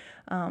and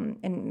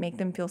make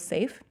them feel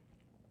safe?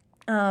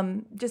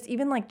 Just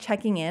even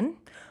checking in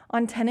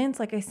on tenants.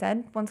 Like I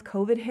said, once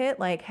COVID hit,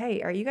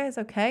 hey, are you guys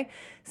okay?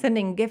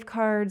 Sending gift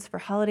cards for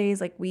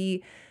holidays.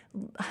 You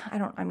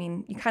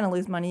kind of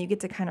lose money. You get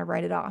to kind of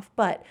write it off,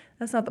 but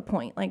that's not the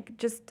point.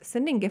 Just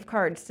sending gift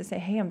cards to say,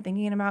 hey, I'm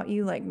thinking about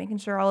you, making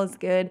sure all is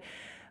good.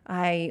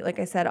 Like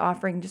I said,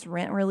 offering just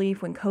rent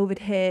relief when COVID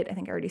hit. I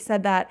think I already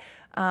said that.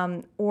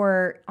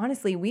 Or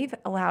honestly, we've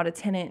allowed a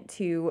tenant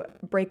to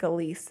break a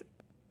lease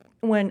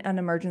when an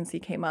emergency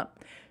came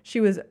up. She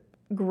was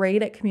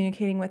great at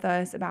communicating with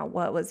us about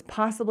what was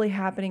possibly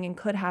happening and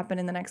could happen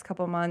in the next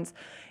couple of months.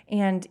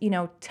 And,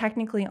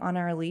 technically on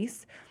our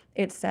lease,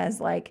 it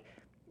says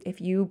if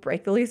you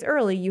break the lease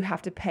early, you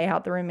have to pay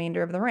out the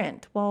remainder of the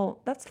rent. Well,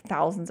 that's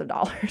thousands of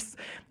dollars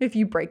if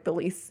you break the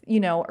lease,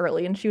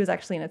 early. And she was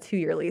actually in a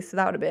 2-year lease, so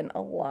that would have been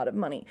a lot of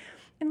money.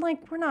 And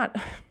we're not,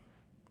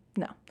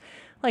 no.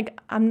 Like,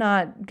 I'm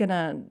not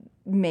gonna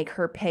make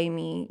her pay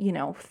me,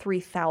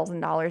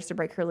 $3,000 to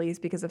break her lease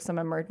because of some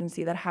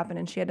emergency that happened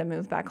and she had to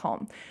move back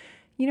home.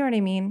 You know what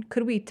I mean?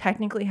 Could we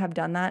technically have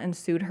done that and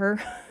sued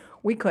her?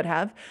 We could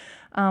have.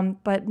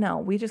 But no,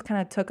 we just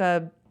kind of took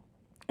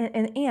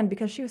and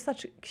because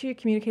she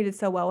communicated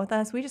so well with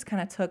us, we just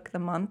kind of took the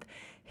month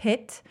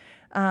hit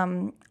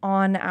on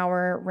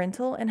our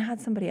rental and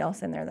had somebody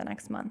else in there the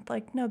next month.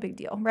 Like, no big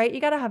deal, right? You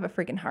got to have a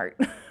freaking heart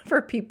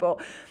for people.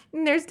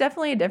 And there's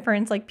definitely a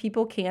difference. Like,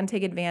 people can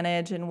take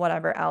advantage and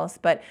whatever else.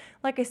 But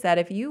like I said,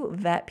 if you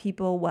vet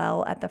people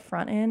well at the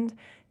front end,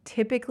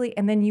 typically,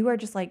 and then you are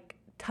just like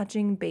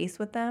touching base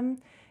with them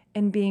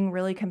and being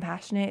really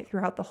compassionate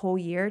throughout the whole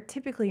year,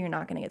 typically you're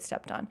not going to get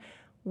stepped on.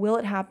 Will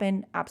it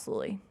happen?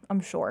 Absolutely. I'm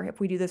sure.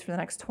 If we do this for the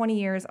next 20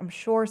 years, I'm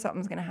sure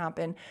something's going to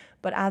happen.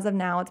 But as of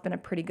now, it's been a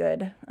pretty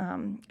good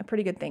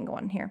thing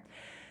going here.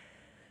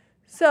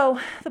 So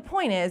the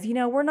point is,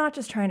 we're not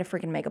just trying to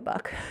freaking make a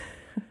buck.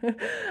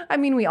 I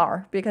mean, we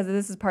are, because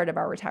this is part of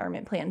our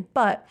retirement plan.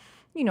 But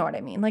you know what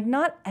I mean? Like,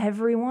 not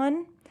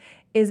everyone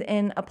is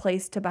in a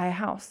place to buy a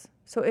house.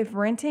 So if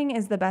renting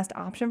is the best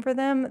option for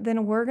them,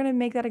 then we're going to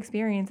make that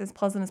experience as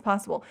pleasant as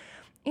possible.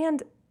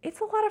 And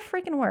it's a lot of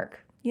freaking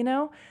work.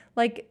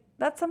 Like,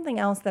 that's something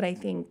else that I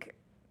think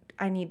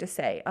I need to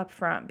say up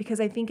front, because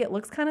I think it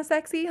looks kind of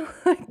sexy.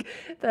 Like,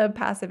 the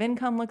passive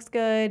income looks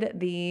good.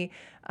 The,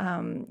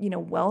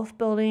 wealth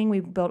building,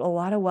 we've built a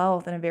lot of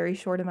wealth in a very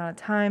short amount of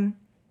time.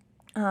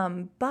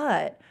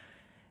 But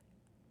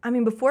I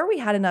mean, before we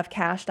had enough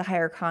cash to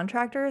hire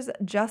contractors,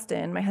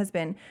 Justin, my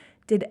husband,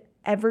 did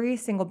every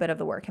single bit of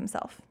the work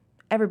himself,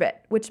 every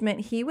bit, which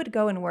meant he would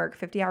go and work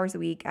 50 hours a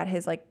week at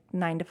his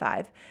 9 to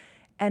 5.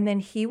 And then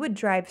he would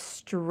drive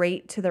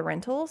straight to the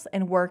rentals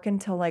and work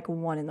until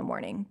 1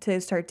 a.m.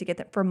 to start to get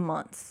that for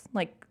months,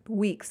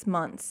 weeks,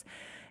 months.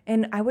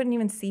 And I wouldn't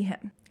even see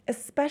him,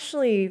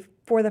 especially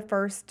for the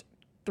first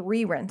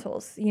 3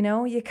 rentals.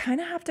 You kind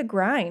of have to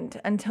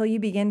grind until you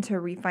begin to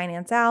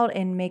refinance out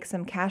and make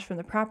some cash from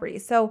the property.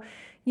 So,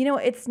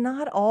 it's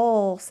not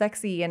all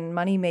sexy and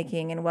money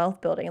making and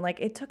wealth building.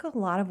 It took a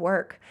lot of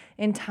work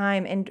and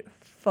time and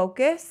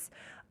focus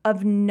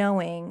of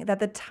knowing that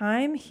the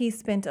time he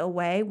spent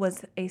away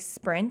was a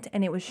sprint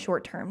and it was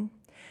short term.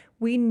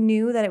 We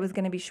knew that it was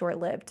going to be short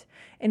lived,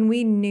 and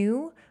we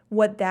knew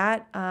what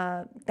that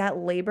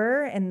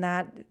labor and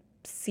that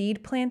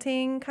seed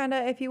planting, kind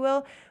of, if you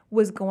will,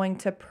 was going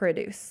to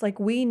produce.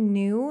 We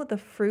knew the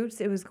fruits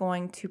it was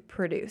going to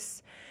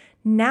produce.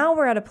 Now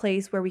we're at a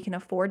place where we can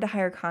afford to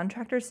hire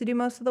contractors to do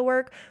most of the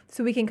work,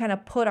 so we can kind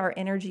of put our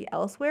energy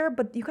elsewhere.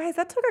 But you guys,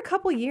 that took a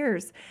couple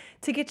years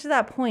to get to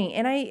that point.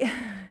 And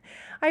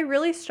I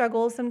really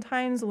struggle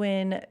sometimes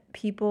when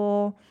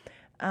people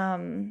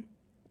kind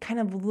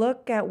of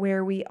look at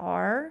where we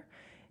are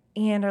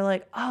and are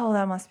like, oh,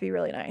 that must be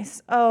really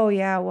nice. Oh,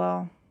 yeah,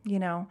 well,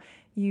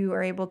 you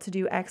are able to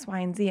do X, Y,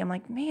 and Z. I'm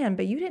like, man,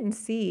 but you didn't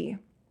see.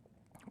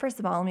 First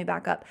of all, let me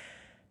back up.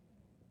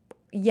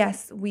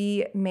 Yes,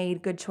 we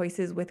made good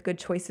choices with good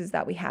choices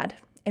that we had.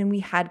 And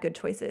we had good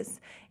choices.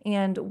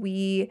 And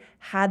we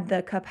had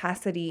the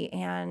capacity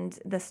and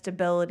the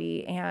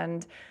stability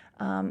and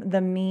the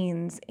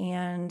means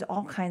and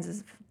all kinds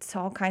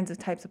of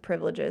types of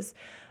privileges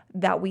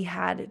that we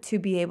had to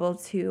be able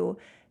to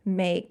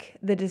make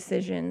the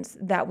decisions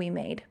that we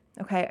made.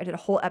 Okay, I did a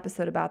whole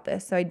episode about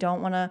this, so I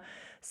don't want to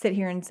sit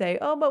here and say,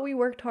 oh, but we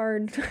worked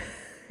hard.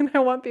 And I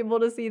want people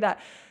to see that.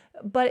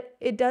 But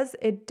it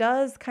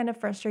does kind of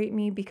frustrate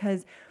me,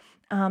 because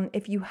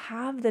if you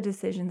have the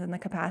decisions and the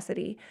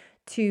capacity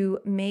to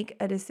make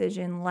a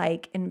decision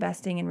like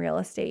investing in real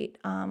estate,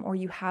 or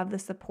you have the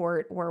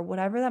support or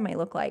whatever that might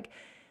look like,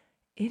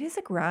 it is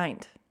a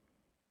grind.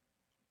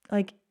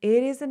 It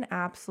is an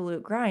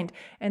absolute grind.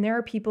 And there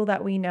are people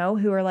that we know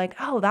who are like,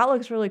 oh, that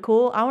looks really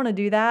cool. I want to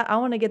do that. I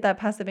want to get that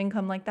passive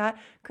income like that.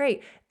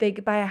 Great. They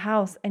buy a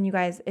house, and you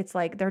guys, it's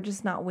like they're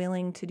just not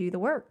willing to do the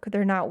work.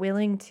 They're not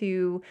willing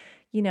to,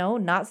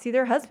 not see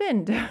their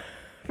husband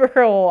for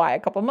a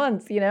couple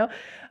months,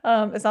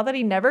 It's not that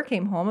he never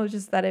came home. It was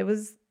just that it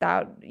was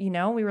that,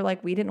 we were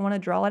like, we didn't want to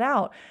draw it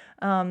out.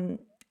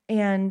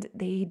 And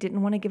they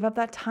didn't want to give up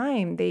that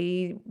time.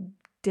 They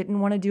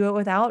didn't want to do it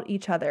without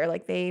each other.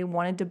 They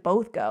wanted to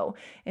both go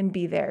and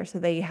be there. So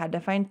they had to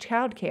find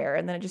childcare,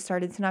 and then it just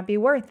started to not be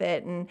worth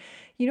it. And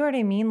you know what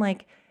I mean?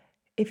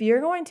 If you're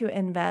going to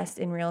invest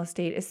in real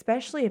estate,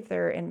 especially if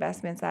they're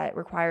investments that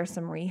require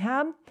some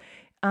rehab,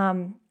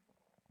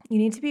 you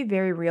need to be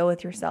very real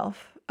with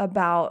yourself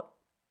about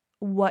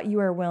what you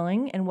are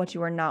willing and what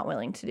you are not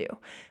willing to do.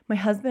 My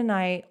husband and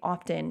I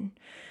often,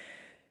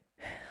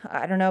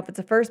 I don't know if it's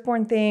a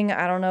firstborn thing,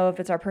 I don't know if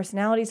it's our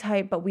personality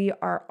type, but we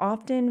are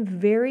often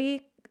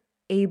very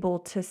able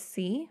to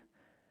see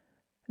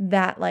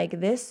that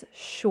this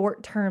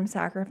short-term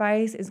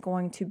sacrifice is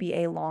going to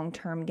be a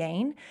long-term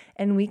gain,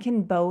 and we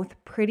can both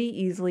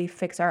pretty easily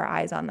fix our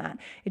eyes on that.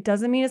 It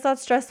doesn't mean it's not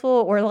stressful,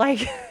 or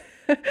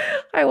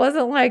I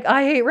wasn't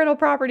I hate rental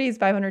properties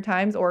 500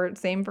 times, or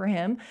same for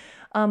him.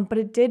 But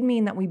it did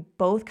mean that we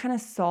both kind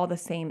of saw the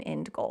same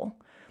end goal.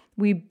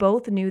 we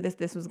both knew that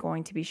this was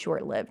going to be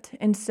short-lived.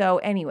 And so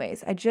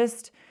anyways, I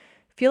just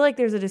feel like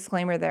there's a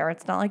disclaimer there.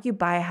 It's not like you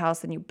buy a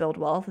house and you build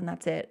wealth and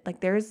that's it.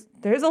 Like there's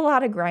a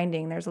lot of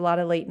grinding. There's a lot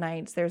of late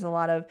nights. There's a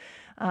lot of,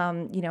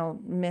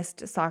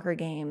 missed soccer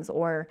games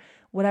or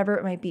whatever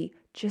it might be,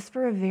 just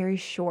for a very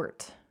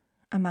short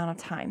amount of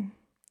time.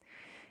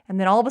 And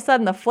then all of a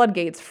sudden the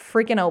floodgates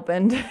freaking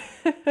opened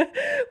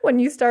when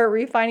you start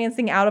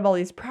refinancing out of all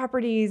these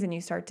properties and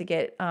you start to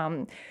get,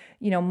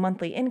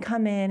 monthly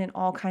income in and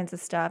all kinds of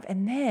stuff.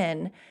 And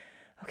then,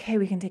 okay,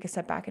 we can take a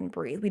step back and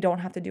breathe. We don't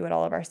have to do it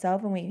all of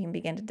ourselves and we can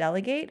begin to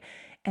delegate.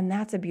 And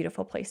that's a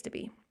beautiful place to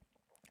be.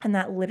 And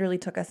that literally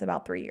took us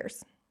about 3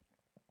 years.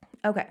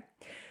 Okay.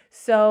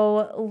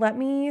 So let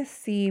me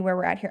see where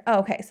we're at here. Oh,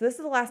 okay. So this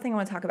is the last thing I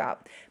want to talk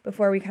about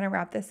before we kind of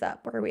wrap this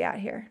up. Where are we at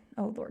here?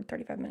 Oh Lord,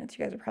 35 minutes.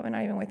 You guys are probably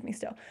not even with me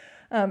still.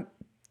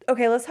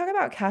 Okay. Let's talk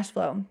about cash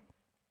flow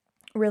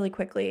really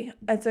quickly.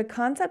 It's a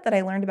concept that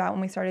I learned about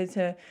when we started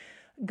to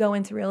go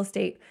into real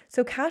estate.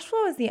 So cash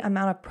flow is the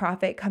amount of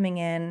profit coming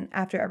in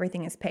after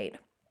everything is paid.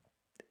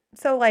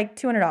 So like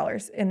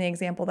 $200 in the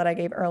example that I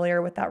gave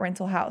earlier with that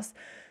rental house.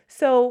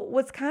 So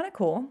what's kind of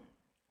cool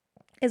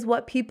is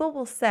what people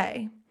will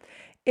say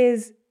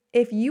is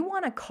if you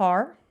want a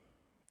car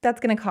that's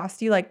going to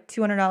cost you like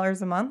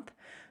 $200 a month,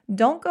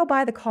 don't go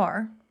buy the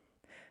car.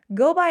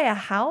 Go buy a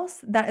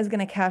house that is going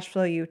to cash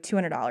flow you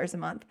 $200 a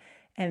month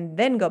and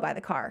then go buy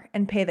the car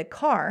and pay the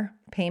car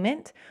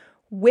payment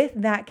with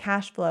that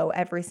cash flow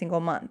every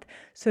single month.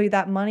 So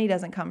that money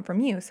doesn't come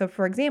from you. So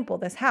for example,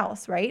 this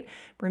house, right?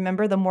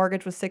 Remember the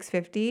mortgage was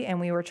 $650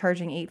 and we were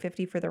charging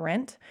 $850 for the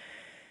rent.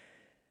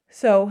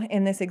 So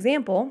in this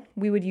example,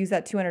 we would use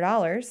that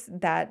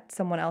 $200 that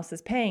someone else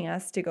is paying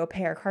us to go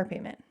pay our car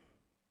payment.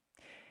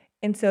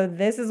 And so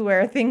this is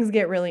where things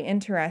get really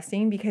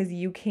interesting because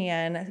you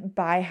can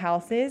buy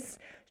houses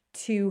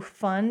to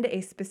fund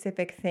a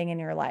specific thing in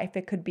your life.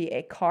 It could be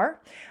a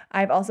car.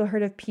 I've also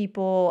heard of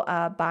people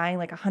buying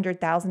like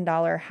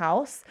 $100,000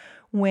 house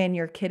when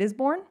your kid is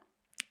born.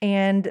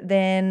 And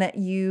then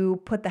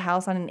you put the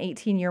house on an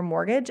 18-year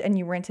mortgage and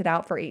you rent it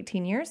out for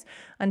 18 years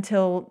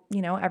until,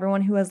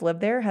 everyone who has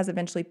lived there has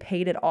eventually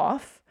paid it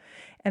off.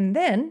 And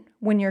then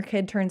when your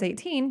kid turns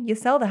 18, you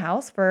sell the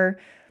house for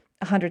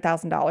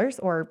 $100,000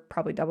 or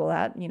probably double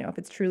that, if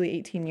it's truly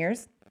 18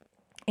 years,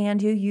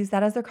 and you use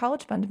that as their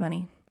college fund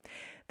money.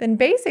 Then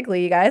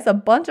basically, you guys, a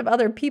bunch of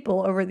other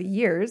people over the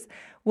years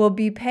will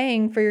be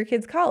paying for your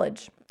kids'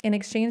 college in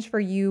exchange for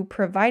you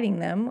providing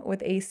them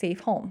with a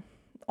safe home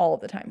all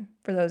of the time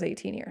for those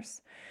 18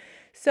 years.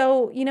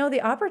 So,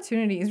 the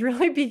opportunities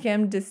really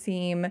begin to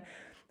seem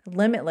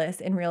limitless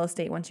in real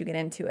estate once you get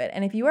into it.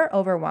 And if you are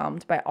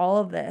overwhelmed by all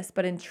of this,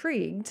 but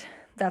intrigued,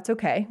 that's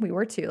okay. We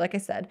were too, like I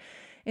said.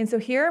 And so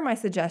here are my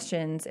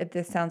suggestions if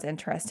this sounds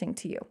interesting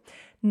to you.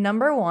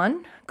 Number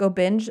one, go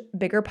binge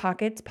Bigger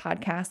Pockets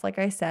podcast, like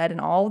I said, and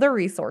all the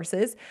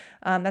resources.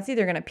 That's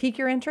either going to pique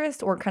your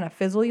interest or kind of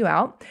fizzle you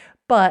out,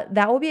 but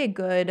that will be a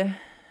good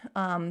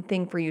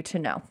thing for you to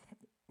know.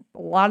 A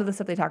lot of the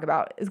stuff they talk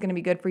about is going to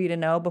be good for you to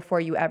know before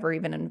you ever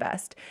even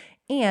invest.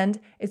 And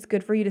it's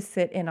good for you to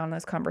sit in on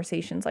those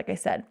conversations, like I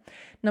said.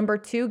 Number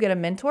two, get a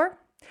mentor.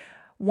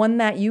 One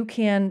that you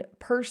can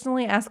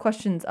personally ask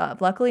questions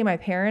of. Luckily, my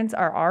parents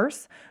are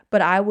ours,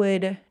 but I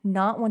would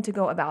not want to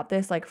go about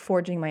this like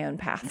forging my own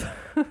path.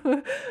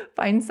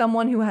 Find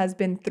someone who has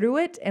been through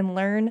it and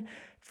learn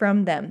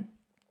from them.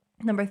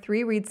 Number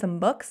three, read some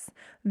books.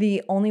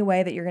 The only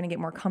way that you're going to get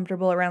more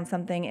comfortable around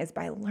something is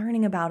by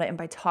learning about it and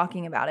by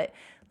talking about it.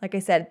 Like I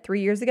said,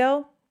 3 years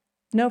ago,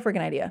 no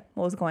freaking idea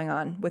what was going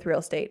on with real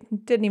estate.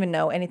 Didn't even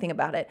know anything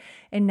about it.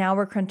 And now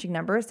we're crunching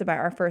numbers to buy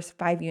our first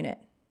 5 unit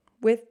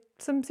with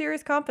some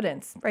serious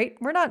confidence, right?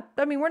 We're not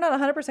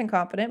 100%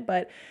 confident,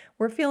 but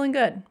we're feeling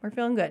good. We're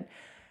feeling good.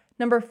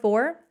 Number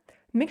four,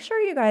 make sure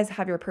you guys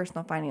have your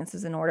personal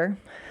finances in order.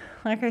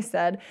 Like I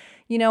said,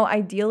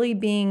 ideally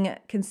being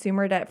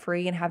consumer debt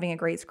free and having a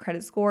great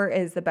credit score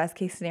is the best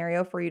case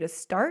scenario for you to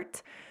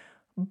start.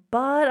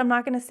 But I'm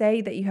not going to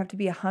say that you have to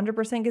be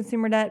 100%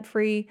 consumer debt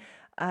free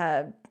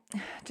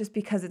just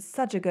because it's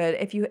such a good,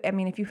 if you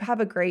have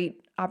a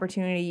great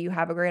opportunity, you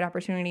have a great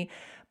opportunity,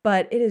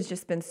 but it has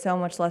just been so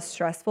much less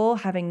stressful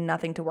having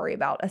nothing to worry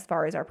about as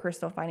far as our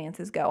personal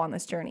finances go on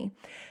this journey.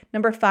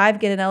 Number five,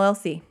 get an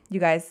LLC.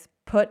 You guys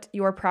put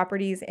your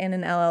properties in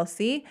an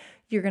LLC.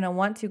 You're going to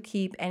want to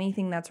keep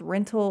anything that's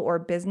rental or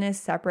business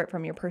separate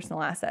from your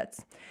personal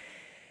assets.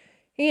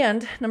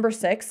 And number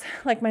six,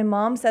 like my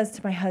mom says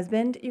to my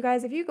husband, you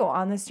guys, if you go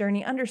on this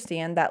journey,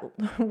 understand that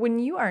when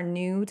you are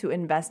new to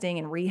investing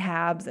in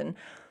rehabs and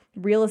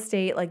real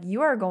estate, like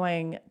you are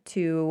going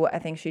to,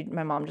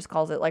 my mom just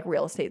calls it like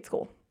real estate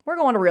school. We're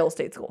going to real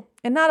estate school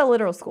and not a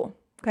literal school.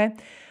 Okay.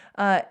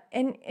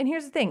 And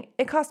here's the thing,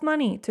 it costs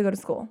money to go to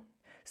school.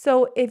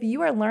 So if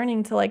you are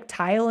learning to like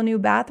tile a new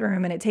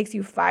bathroom and it takes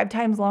you 5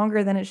 times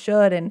longer than it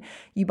should, and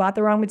you bought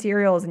the wrong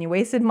materials and you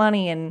wasted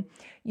money and,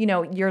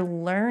 you're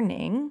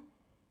learning,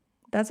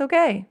 that's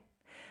okay.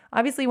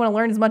 Obviously, you want to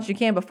learn as much as you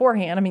can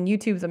beforehand. I mean,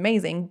 YouTube's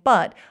amazing,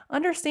 but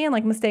understand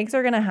like mistakes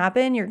are going to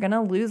happen. You're going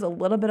to lose a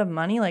little bit of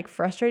money. Like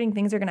frustrating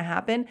things are going to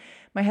happen.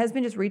 My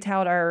husband just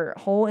retiled our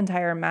whole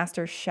entire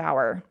master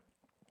shower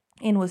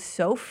and was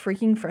so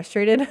freaking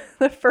frustrated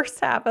the first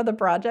half of the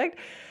project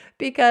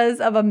because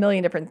of a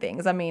million different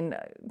things. I mean,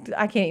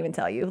 I can't even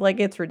tell you,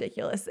 like it's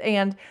ridiculous.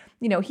 And,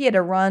 he had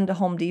to run to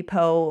Home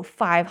Depot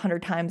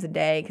 500 times a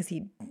day because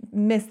he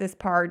missed this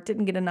part,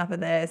 didn't get enough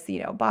of this,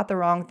 bought the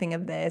wrong thing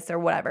of this or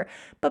whatever.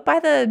 But by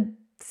the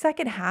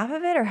second half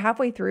of it or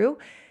halfway through,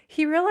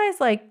 he realized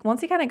like once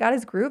he kind of got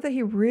his groove that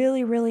he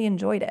really, really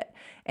enjoyed it.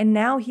 And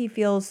now he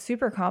feels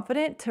super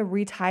confident to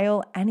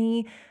retile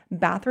any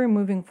bathroom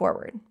moving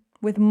forward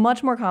with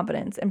much more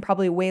confidence and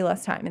probably way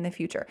less time in the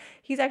future.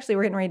 We're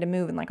getting ready to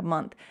move in like a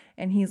month.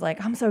 And he's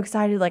like, I'm so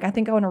excited. Like, I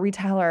think I want to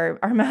retile our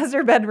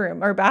master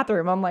bedroom or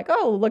bathroom. I'm like,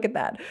 oh, look at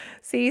that.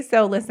 See,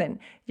 so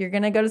listen, you're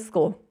going to go to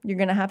school. You're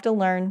going to have to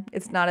learn.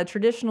 It's not a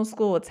traditional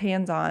school. It's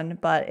hands-on,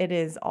 but it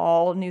is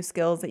all new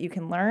skills that you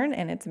can learn.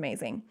 And it's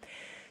amazing.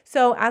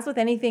 So as with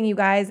anything, you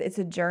guys, it's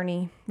a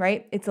journey,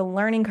 right? It's a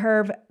learning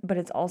curve, but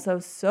it's also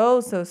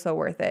so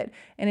worth it.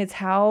 And it's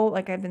how,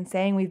 like I've been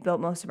saying, we've built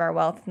most of our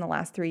wealth in the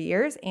last 3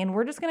 years, and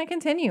we're just going to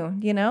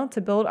continue,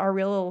 to build our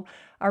real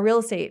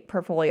estate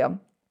portfolio.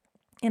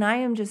 And I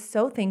am just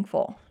so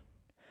thankful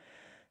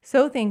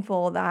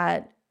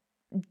that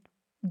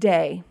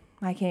day,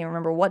 I can't even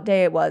remember what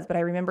day it was, but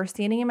I remember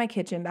standing in my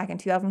kitchen back in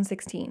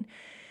 2016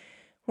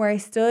 where I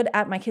stood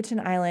at my kitchen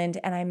island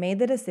and I made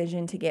the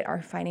decision to get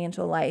our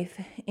financial life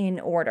in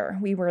order.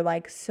 We were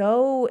like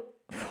so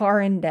far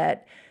in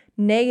debt,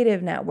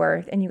 negative net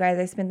worth. And you guys,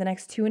 I spent the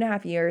next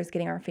 2.5 years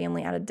getting our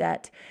family out of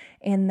debt.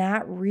 And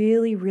that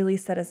really, really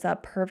set us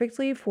up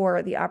perfectly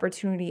for the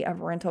opportunity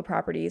of rental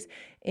properties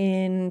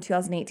in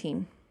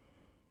 2018,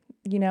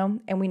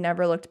 and we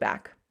never looked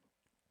back.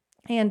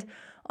 And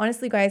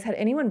honestly, guys, had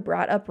anyone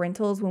brought up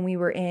rentals when we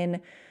were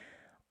in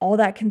all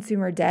that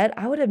consumer debt,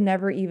 I would have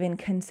never even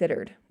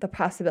considered the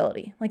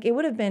possibility. Like it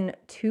would have been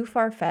too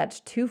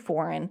far-fetched, too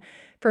foreign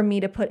for me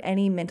to put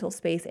any mental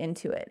space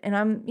into it.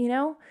 And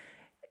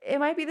it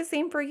might be the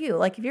same for you.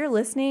 Like if you're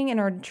listening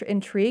and are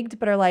intrigued,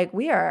 but are like,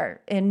 we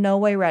are in no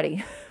way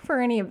ready for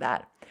any of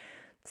that.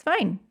 It's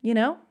fine.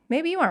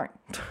 Maybe you aren't.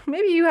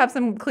 Maybe you have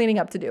some cleaning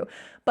up to do,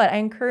 but I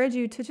encourage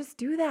you to just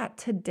do that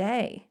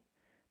today.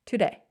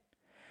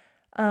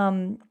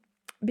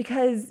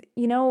 Because,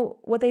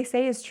 what they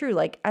say is true.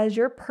 Like as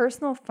your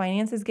personal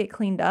finances get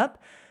cleaned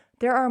up,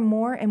 there are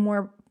more and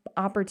more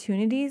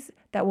opportunities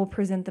that will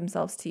present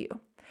themselves to you.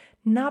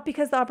 Not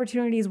because the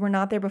opportunities were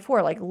not there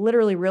before. Like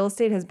literally real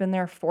estate has been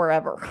there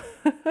forever.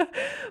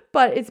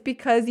 But it's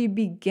because you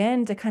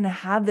begin to kind of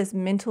have this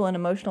mental and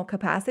emotional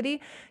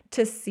capacity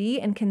to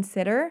see and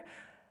consider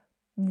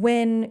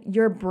when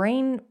your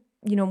brain,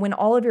 when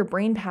all of your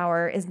brain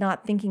power is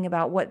not thinking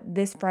about what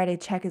this Friday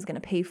check is going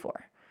to pay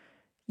for.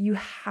 You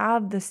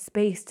have the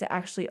space to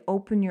actually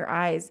open your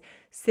eyes,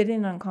 sit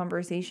in on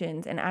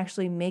conversations, and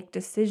actually make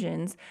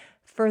decisions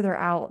further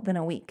out than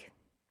a week.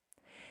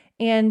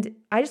 And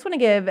I just want to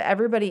give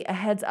everybody a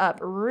heads up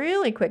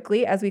really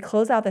quickly as we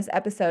close out this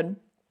episode.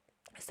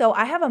 So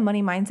I have a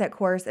money mindset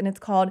course and it's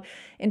called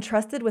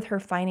Entrusted with Her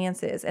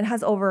Finances. It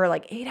has over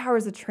like 8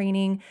 hours of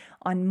training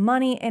on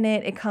money in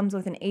it. It comes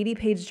with an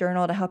 80-page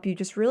journal to help you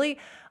just really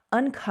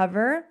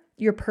uncover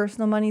your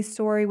personal money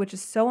story, which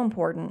is so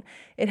important.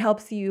 It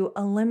helps you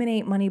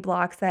eliminate money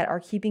blocks that are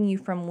keeping you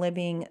from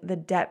living the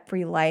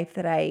debt-free life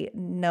that I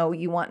know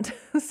you want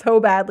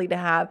so badly to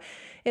have.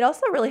 It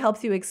also really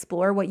helps you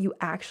explore what you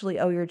actually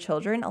owe your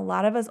children. A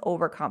lot of us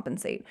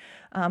overcompensate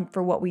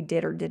for what we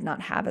did or did not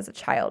have as a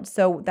child.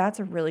 So that's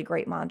a really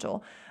great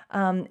module.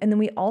 And then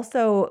we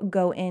also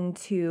go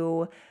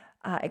into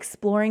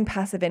exploring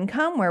passive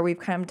income, where we've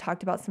kind of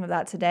talked about some of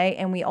that today.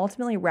 And we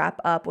ultimately wrap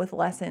up with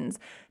lessons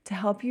to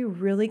help you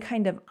really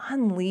kind of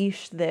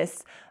unleash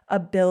this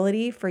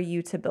ability for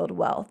you to build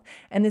wealth.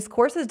 And this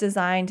course is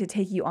designed to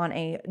take you on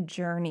a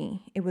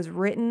journey. It was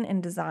written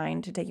and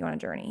designed to take you on a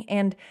journey.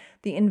 And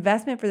the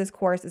investment for this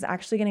course is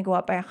actually going to go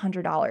up by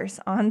 $100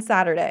 on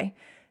Saturday,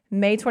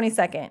 May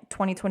 22nd,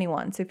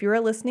 2021. So if you're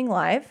listening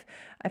live,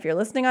 if you're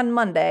listening on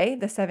Monday,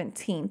 the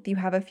 17th, you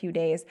have a few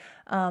days,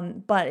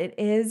 but it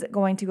is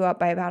going to go up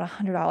by about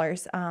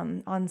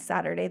 $100 on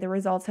Saturday. The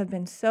results have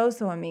been so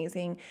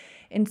amazing.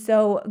 And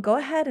so go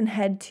ahead and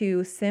head to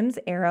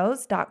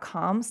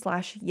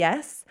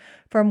simsarrows.com/yes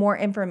for more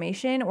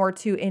information, or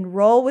to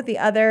enroll with the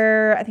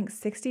other, I think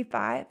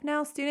 65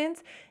 now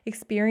students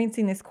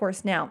experiencing this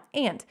course now.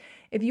 And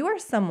if you are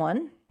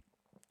someone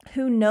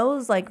who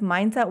knows like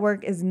mindset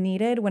work is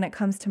needed when it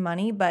comes to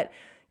money, but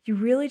you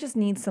really just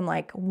need some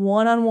like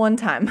one-on-one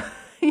time.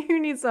 You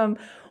need some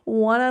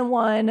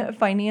one-on-one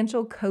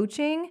financial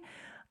coaching.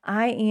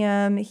 I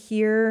am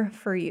here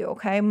for you,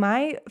 okay?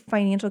 My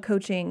financial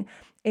coaching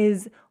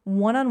is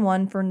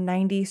one-on-one for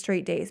 90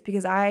 straight days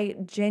because I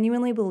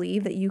genuinely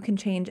believe that you can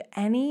change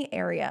any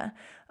area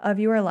of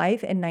your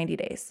life in 90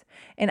 days.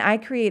 And I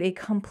create a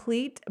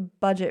complete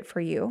budget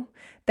for you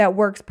that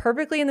works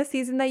perfectly in the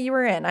season that you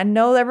are in. I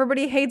know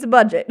everybody hates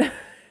budget.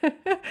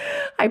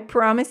 I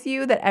promise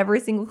you that every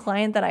single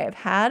client that I have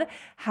had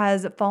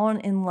has fallen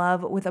in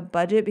love with a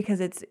budget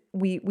because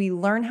we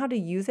learn how to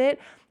use it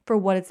for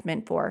what it's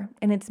meant for.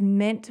 And it's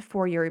meant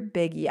for your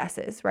big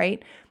yeses,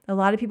 right? A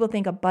lot of people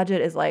think a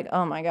budget is like,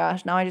 oh my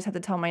gosh, now I just have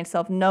to tell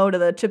myself no to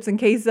the chips and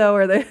queso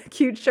or the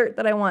cute shirt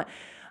that I want.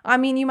 I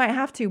mean, you might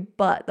have to,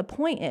 but the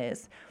point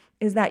is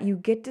that you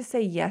get to say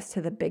yes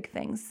to the big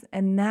things.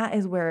 And that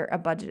is where a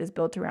budget is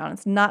built around.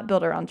 It's not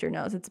built around your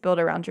nose. It's built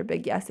around your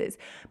big yeses.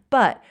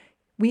 But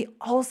we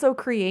also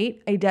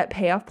create a debt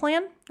payoff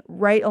plan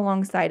right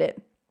alongside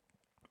it.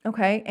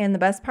 Okay. And the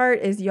best part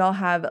is y'all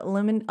have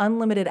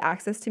unlimited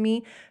access to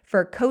me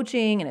for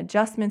coaching and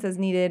adjustments as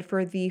needed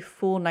for the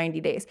full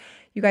 90 days.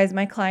 You guys,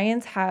 my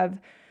clients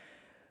have,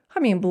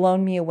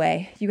 blown me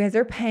away. You guys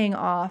are paying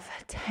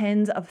off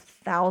tens of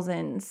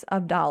thousands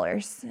of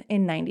dollars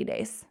in 90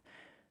 days.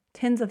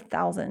 Tens of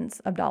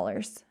thousands of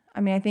dollars.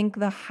 I think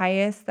the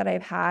highest that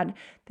I've had,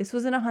 this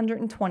was in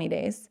 120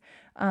 days.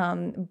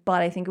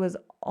 But I think it was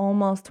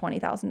almost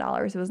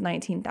 $20,000. It was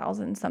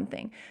 $19,000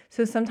 something.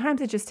 So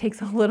sometimes it just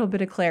takes a little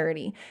bit of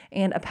clarity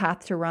and a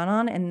path to run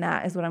on, and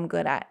that is what I'm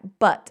good at.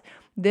 But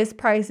this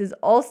price is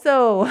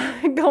also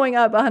going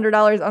up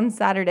 $100 on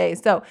Saturday.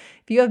 So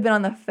if you have been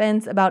on the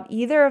fence about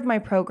either of my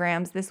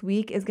programs, this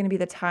week is going to be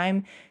the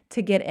time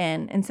to get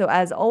in. And so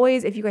as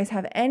always, if you guys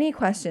have any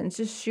questions,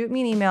 just shoot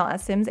me an email at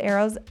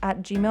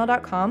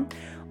simsarrows@gmail.com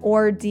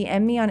or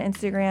DM me on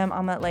Instagram.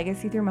 I'm at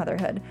Legacy Through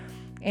Motherhood.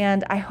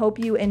 And I hope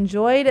you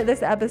enjoyed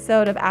this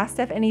episode of Ask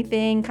Steph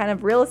Anything, kind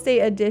of real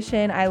estate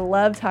edition. I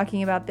love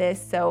talking about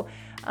this. So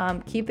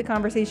keep the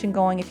conversation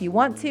going if you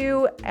want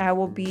to. I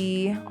will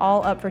be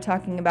all up for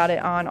talking about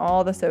it on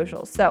all the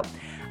socials. So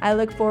I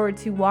look forward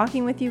to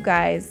walking with you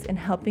guys and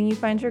helping you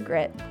find your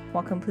grit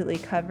while completely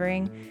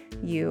covering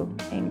you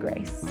in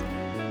grace.